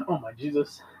inside. oh my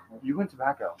Jesus! You went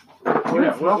tobacco. Oh,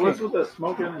 yeah, what's with the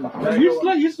smoking and I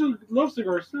used to love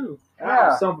cigars, too.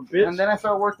 Yeah. son of a bitch. And then I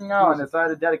started working out and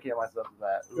decided to dedicate myself to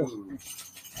that. Ooh.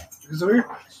 Is it weird?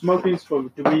 Smoking's for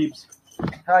dweebs.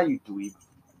 How you dweeb?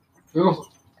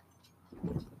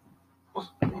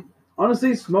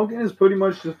 Honestly, smoking is pretty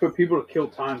much just for people to kill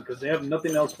time because they have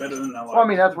nothing else better than that. Well, I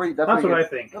mean, that's where That's where what you I get,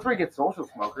 think. that's where you get social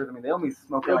smokers. I mean, they only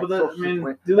smoke Yeah, at, like but that- social I mean,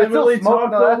 situations. do they That's still really smoke-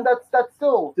 talk, no, though? that's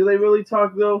still. Do they really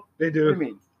talk though? They What do you do.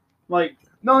 mean? Like,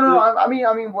 No. I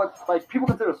mean, what like people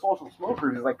consider social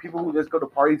smokers is like people who just go to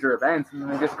parties or events and then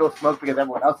they just go smoke because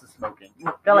everyone else is smoking.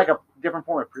 Kind of like a different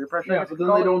form of peer pressure. I yeah, guess but you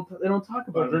then call they don't talk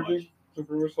about it much. Drinking.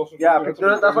 Super social. Yeah, but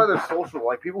that's why they're social.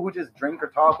 Like people who just drink or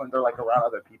talk when they're like around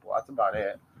other people. That's about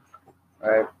it.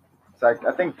 Right. It's like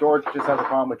I think George just has a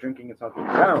problem with drinking and smoking in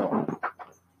general.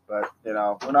 But you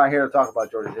know, we're not here to talk about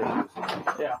George's issues.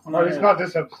 Yeah. No, it's not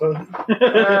this episode.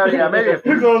 Yeah, maybe a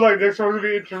It's all like next one will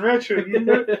be intervention.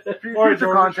 future George.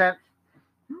 content.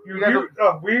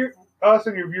 Us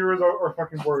and your viewers are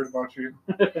fucking worried about you.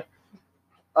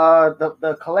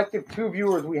 The collective 2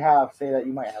 viewers we have say that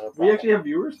you might have a problem. We actually have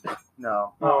viewers?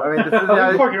 No. Oh. I mean, this is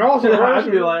That's fucking awesome, right?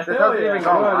 I'd be like, This hell doesn't yeah. even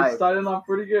go live. It's starting off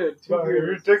pretty good. So, if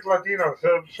you're thick Latino,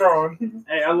 so Sean.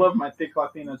 Hey, I love my thick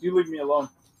Latinos. You leave me alone.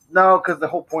 No, because the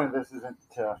whole point of this isn't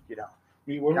to,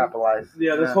 Meet women. capitalize.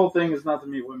 Yeah, this whole thing is not to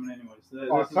meet women anyways.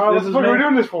 Oh, so that's what we're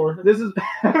doing this for. This is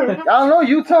I don't know.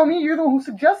 You tell me. You're the one who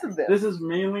suggested this. this is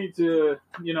mainly to,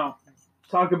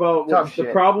 talk about Talk the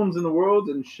shit. problems in the world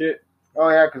and shit. Oh,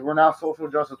 yeah, because we're now social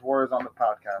justice warriors on the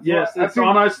podcast. Yes, I it's think-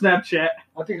 on our Snapchat.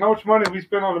 I think how much money we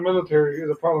spend on the military is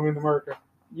a problem in America.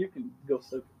 You can go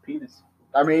suck a penis.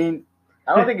 I mean,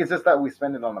 I don't think it's just that we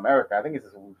spend it on America. I think it's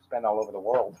just we spend all over the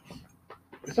world.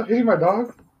 Stop hitting my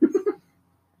dog.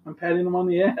 I'm patting him on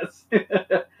the ass. You.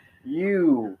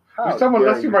 You stop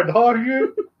molesting my dog,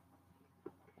 you.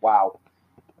 Wow.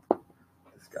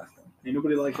 Disgusting. Ain't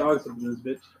nobody like dogs up in this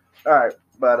bitch. All right,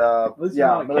 but At least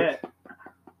yeah. you're not a cat.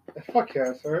 Fuck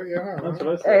cats, alright? Yeah. That's what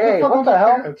I said. Hey, Fuck what on the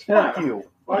hell? cats. Fuck Yeah. you.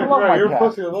 Like, I love right, my you're a cat.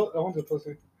 pussy. I want a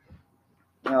pussy.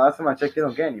 No, last time I checked, you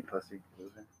don't get any pussy.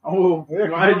 Oh, Yeah,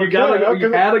 why, you okay, gotta go. You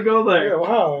okay. had to go Yeah, there.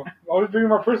 wow. Always bringing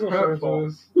my personal Hurtful.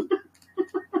 feelings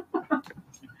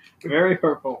to Very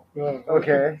hurtful. this. Yeah.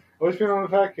 Okay. Always being on the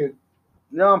fat kid.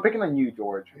 No, I'm picking on you,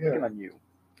 George. I'm picking on you.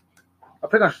 I'll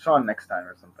pick on Sean next time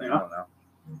or something. Yeah. I don't know.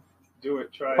 Do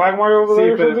it. Try it. Quagmire over See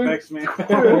there if or it something? affects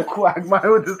me.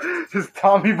 Quagmire with his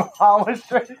Tommy Bahama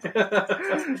shirt.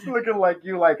 Looking like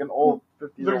you, like an old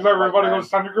 50 Looks like we're about to go to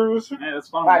Santa Cruz. Hey, that's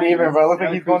fine. Not even, bro. Looks like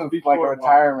Santa he's going Cruz to Beach like a Boardwalk.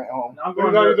 retirement home. I'm Is that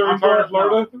either retired in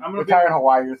Florida? I'm gonna be Retire in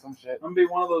Hawaii or some shit. I'm gonna be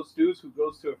one of those dudes who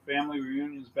goes to a family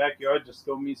reunion's backyard just to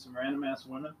go meet some random ass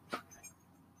women.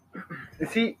 You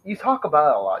see, you talk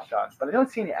about it a lot, Sean, but I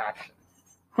don't see any action.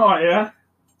 Oh yeah,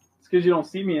 it's because you don't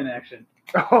see me in action.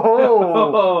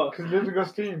 Oh. Because Liz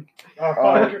Augustine. Oh.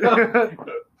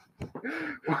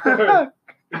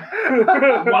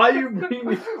 Why are you bringing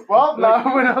me? Well,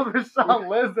 now we know for Sean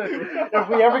Listen. If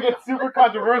we ever get super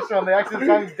controversial and they actually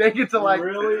try to take it to like,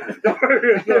 Really?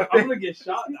 I'm gonna get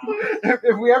shot now.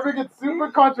 if we ever get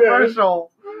super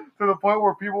controversial to the point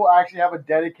where people actually have a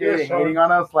dedicated Yeah, Sean. hating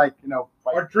on us, like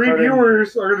like Our 3 certain-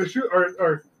 viewers are going to shoot.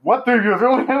 Or What 3 viewers? We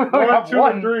only have 1, 2,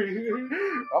 one. and 3.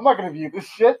 I'm not gonna view this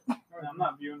shit. I'm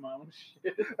not viewing my own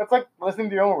shit. That's like listening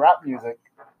to your own rap music.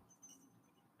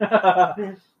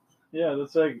 Yeah,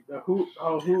 that's like who?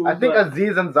 I think that?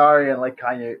 Aziz Ansari and like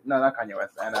Kanye. No, not Kanye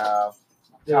West. And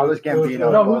Childish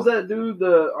Gambino. No, who's that dude?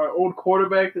 Our old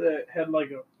quarterback that had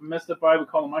like a messed up eye. We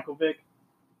call him Michael Vick.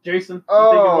 Jason. I think it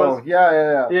Oh, was.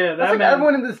 yeah. Yeah, That's that like man.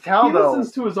 everyone in this He town, though.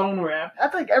 listens to his own rap.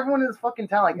 That's like everyone in this fucking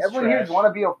town. Like It's everyone here trash. want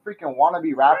to be a freaking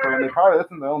wannabe rapper, and they probably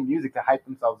listen to their own music to hype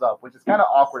themselves up, which is kind of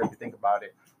awkward if you think about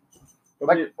it.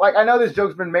 Like I know this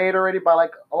joke's been made already by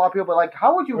like a lot of people, but like,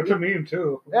 how would you? It's a meme,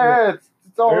 too. Yeah,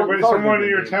 it's all. Everybody, it's always someone been in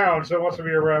your made. town still wants to be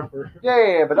a rapper.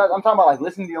 Yeah, but I'm talking about like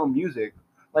listening to your own music.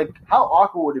 Like, how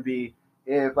awkward would it be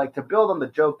if, like, to build on the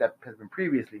joke that has been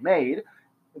previously made?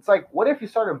 It's like, what if you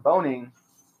started boning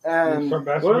and Some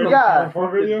What masturbating the Yeah. to your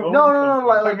porn video? no,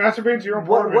 Like like masturbating to your own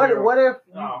porn video. what if?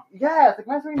 Oh. Yeah, it's like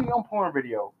masturbating your own porn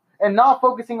video and not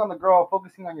focusing on the girl,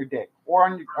 focusing on your dick or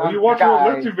on your. Well, on you the watch your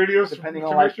guy. lifting videos to depending make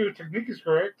on, like- sure the technique is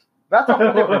correct. That's a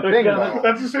whole different thing, though.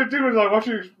 That's the same thing as like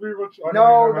watching.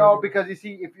 No, because you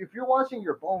see, if you're watching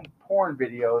your own porn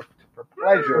videos for For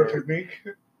pleasure, technique.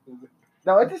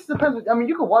 no, it just depends. I mean,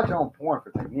 you can watch your own porn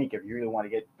for technique if you really want to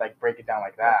get break it down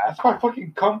like that. That's my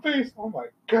fucking cum face. Oh my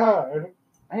god.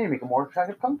 I need to make a more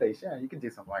attractive cum face. Yeah, you can do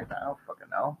something like that. I don't fucking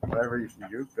know. Whatever you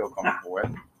feel comfortable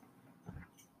with.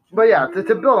 But yeah, to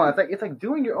build on it, it's like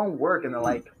doing your own work and then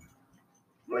like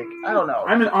I don't know.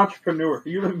 I'm an entrepreneur.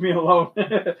 You leave me alone.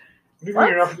 If What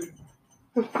do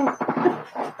you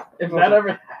mean you're that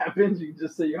ever happens, you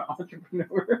just say you're an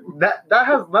entrepreneur. That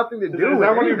has nothing to do Is with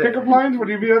that one of your anything. pickup lines when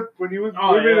you meet up when you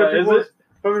Oh, women yeah, at is people's it?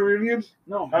 family reunions?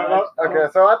 No, man. Okay,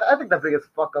 so I think the biggest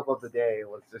fuck up of the day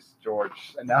was just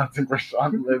George announcing where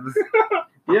Sean lives.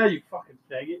 Yeah, you fucking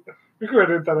faggot. You could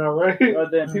have did that right.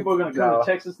 Goddamn, people are gonna come No. to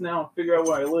Texas now and figure out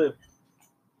where I live.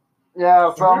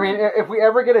 Yeah, so I mean, if we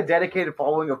ever get a dedicated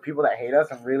following of people that hate us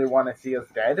and really want to see us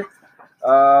dead,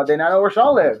 they now know where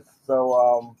Sean lives.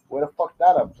 So, way to fuck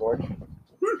that up, George.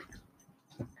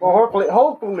 Well,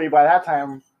 hopefully by that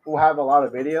time we'll have a lot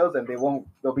of videos and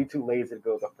they'll be too lazy to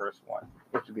go to the first one,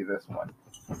 which would be this one. Yeah. Yeah, so I mean, if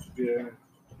we ever get a dedicated following of people that hate us and really want to see us dead, they now know where Sean lives. So, hopefully by that time we'll have a lot of videos and they'll be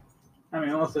too lazy to go to the first one, which would be this one. I mean,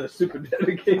 unless they're super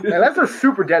dedicated. Unless they're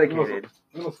super dedicated.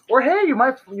 Little- Or hey, you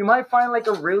might find like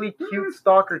a really cute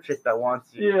stalker chick that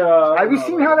wants you. Yeah. Have you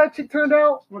seen how that chick turned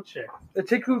out? What chick? The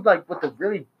chick who's like with the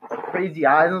really crazy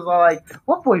eyes and was all like,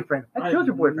 "What boyfriend? I killed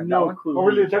your boyfriend." No that one. clue.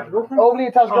 Overly attached girlfriend? Overly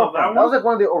attached Oh, girlfriend. that That was one? like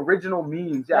one of the original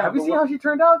memes. Yeah. Yeah, Have you but seen what- how she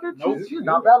turned out, dude? Nope. She's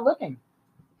not bad looking.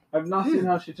 I've not seen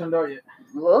how she turned out yet.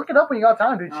 Look it up when you got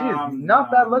time, dude. She is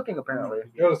not bad looking, apparently.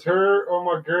 It was her, oh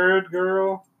my god,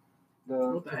 girl. The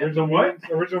What the heck? original What? memes.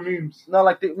 Original memes. No,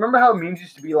 like remember how memes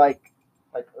used to be like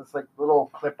it's like little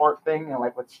clip art thing and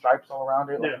like with stripes all around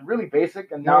it, like Yeah. really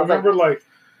basic. And Now now I it's like, remember like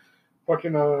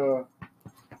fucking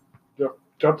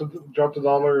dropped a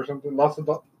dollar or something, lost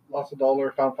a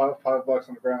dollar, found $5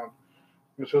 on the ground.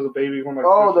 It shows a baby one like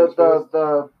oh, this,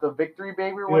 the victory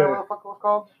baby or whatever Yeah. the fuck it was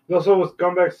called. It also was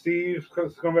Scumbag Steve,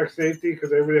 Scumbag Safety,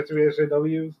 because everybody has to be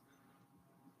SJWs.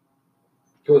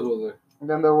 Who was And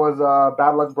then there was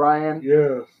Bad Luck Brian.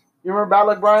 there? Yes. You remember Bad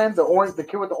Luck Brian, the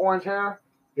kid with the orange hair?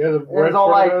 Yeah, the It was all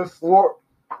like vest.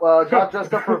 got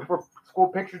dressed up for school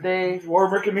picture day. War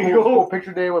American School Eagle.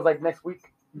 picture day was like next week.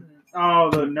 Oh,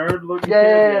 the nerd looking.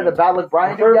 Yeah, the Bad Luck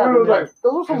Brian. I heard Yeah, it was like-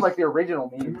 those were some like the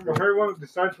original memes. Everyone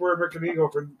decides to wear American Eagle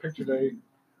for picture day.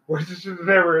 Which is just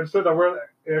never. Instead of where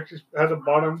it actually has a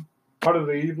bottom part of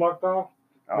the E blocked off.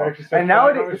 Oh. They actually say And flag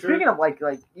on nowadays, the shirt. speaking of like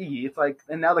E, it's like,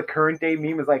 and now the current day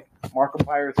meme is like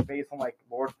Markiplier's face on like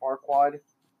Lord Farquaad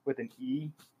with an E.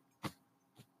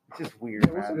 It's just weird,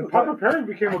 The man. Papa Perry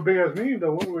became a big ass meme.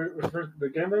 The one the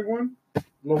gambling one, the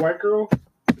white girl,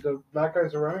 with the black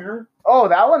guys surrounding her. Oh,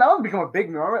 that one become a big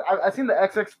meme. I seen the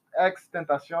XXX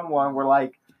Tentacion one where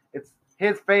like it's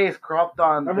his face cropped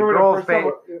on the I remember girl's the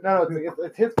first face. time. No,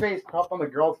 it's his face cropped on the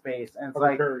girl's face, and it's Papa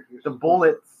like Perry. the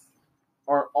bullets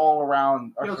are all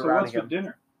around, Yo, so what's surrounding for him.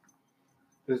 dinner?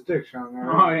 This dick, Sean.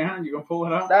 Oh yeah, you gonna pull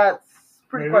it out? That's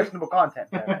pretty Maybe. questionable content,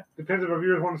 man. Depends if our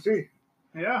viewers want to see.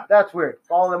 Yeah. That's weird.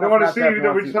 Follow them. They on want to see Snapchat if you, you then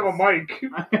wanna we just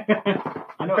see have a this. mic.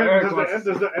 I know Eric Does wants.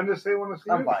 the NSA want to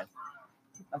see I'm it? fine.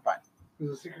 I'm fine. Is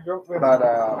it a secret girl?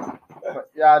 But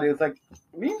yeah, dude, it's like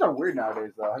memes are weird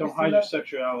nowadays, though. Don't hide your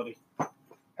sexuality.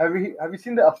 Have you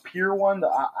seen the Appear one, the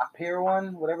Appear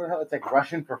one, whatever the hell? It's like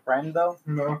Russian for friend, though.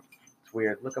 No. It's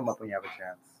weird. Look them up when you have a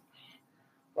chance.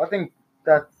 Well, I think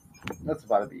that's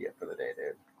about to be it for the day,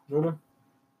 dude. Really?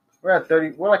 We're at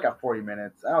 30. We're like at 40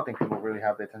 minutes. I don't think people really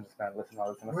have the attention span to listen to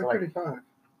all this. And Why so like, 35?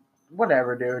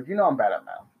 whatever, dude. You know I'm bad at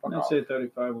math. Fuck I'd off. say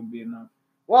 35 would be enough.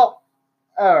 Well,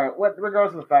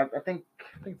 regardless of the fact, I think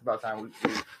it's about time we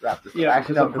wrap this. Yeah, up.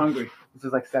 because Actually, I'm no, hungry. this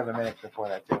is like 7 minutes before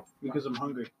that too. Because I'm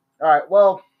hungry. All right.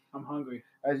 Well, I'm hungry.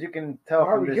 as you can tell Why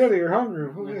are from we this, good? You're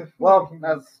hungry. Who is- well,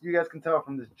 as you guys can tell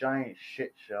from this giant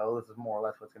shit show, this is more or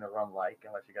less what's going to run like,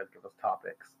 unless you guys give us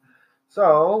topics.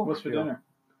 So, What's for feel dinner?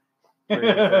 free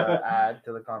to add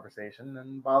to the conversation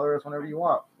and bother us whenever you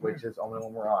want, which is only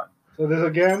when we're on. So this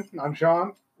again, I'm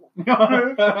Sean.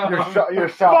 You're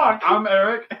shocked. I'm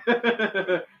Eric.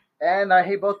 And I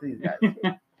hate both of these guys.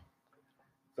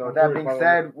 So with that being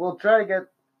said, we'll try to get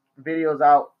videos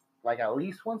out like at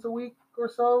least once a week or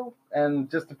so, and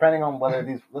just depending on whether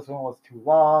this one was too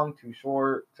long, too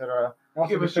short, etc.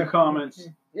 Give us your comments.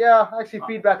 Yeah, actually,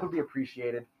 feedback would be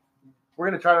appreciated. We're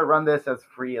gonna try to run this as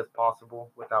free as possible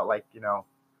without like I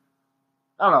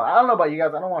don't know about you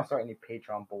guys. I don't want to start any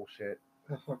Patreon bullshit.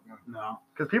 No.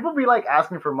 Because people be like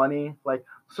asking for money, like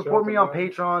support me on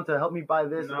Patreon to help me buy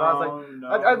this. And I was like, No.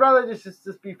 I'd rather just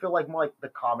feel like more like the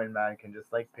common man can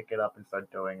just like pick it up and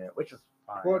start doing it, which is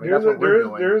fine. Well, I mean, that's what we're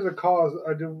doing. there is a cause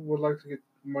I would like to get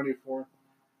money for.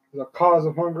 There's a cause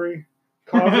I'm hungry.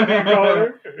 Cause I need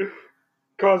color.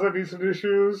 Cause I need some new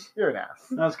shoes. You're an ass.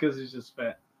 That's because he's just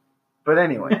fat. But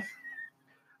anyways,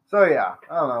 so yeah,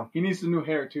 I don't know. He needs some new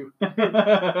hair too.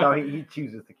 No, he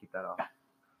chooses to keep that off.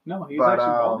 No, he's But actually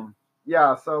bald.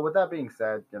 yeah. So with that being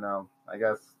said, I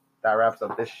guess that wraps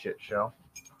up this shit show.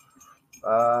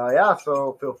 Yeah.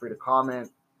 So feel free to comment,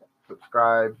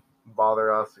 subscribe,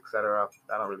 bother us, etc.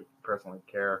 I don't really personally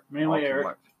care. Mainly all too Eric.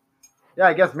 much. Yeah,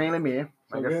 I guess mainly me.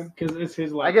 Because it's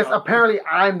his laptop. I guess apparently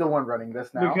I'm the one running this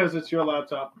now. Because it's your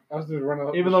laptop. I was just running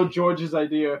up. Even though George's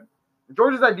idea,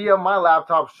 George's idea, my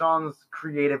laptop, Sean's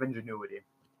creative ingenuity.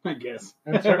 I guess.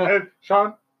 and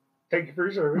Sean, thank you for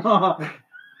your service.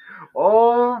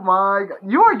 Oh my god.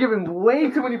 You are giving way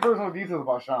too many personal details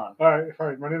about Sean. All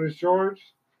right. My name is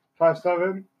George,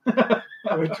 5'7",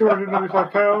 I weigh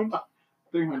 295 pounds,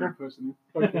 300 person.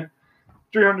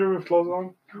 300 with clothes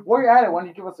on. While you're at it, why don't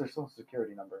you give us their social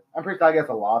security number? I'm pretty sure I get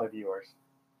a lot of viewers.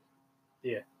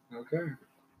 Okay.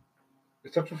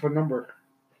 It starts with a number.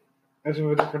 Ends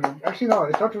with a different number. Actually, no.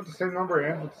 It starts with the same number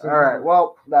and with the same Alright, number.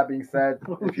 well, that being said,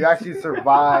 if you actually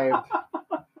survived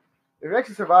If you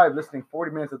actually survived listening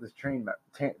 40 minutes of this train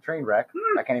wreck,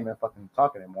 I can't even fucking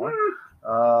talk anymore.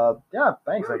 Yeah,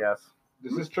 thanks, I guess.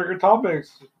 This is Trigger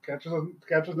Topics. Catch us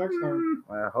next time.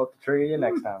 I hope to trigger you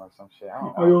next time or some shit. I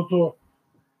don't I know. also.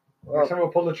 Next time we'll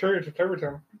pull the trigger to Terror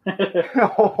Town.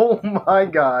 Oh my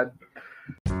god.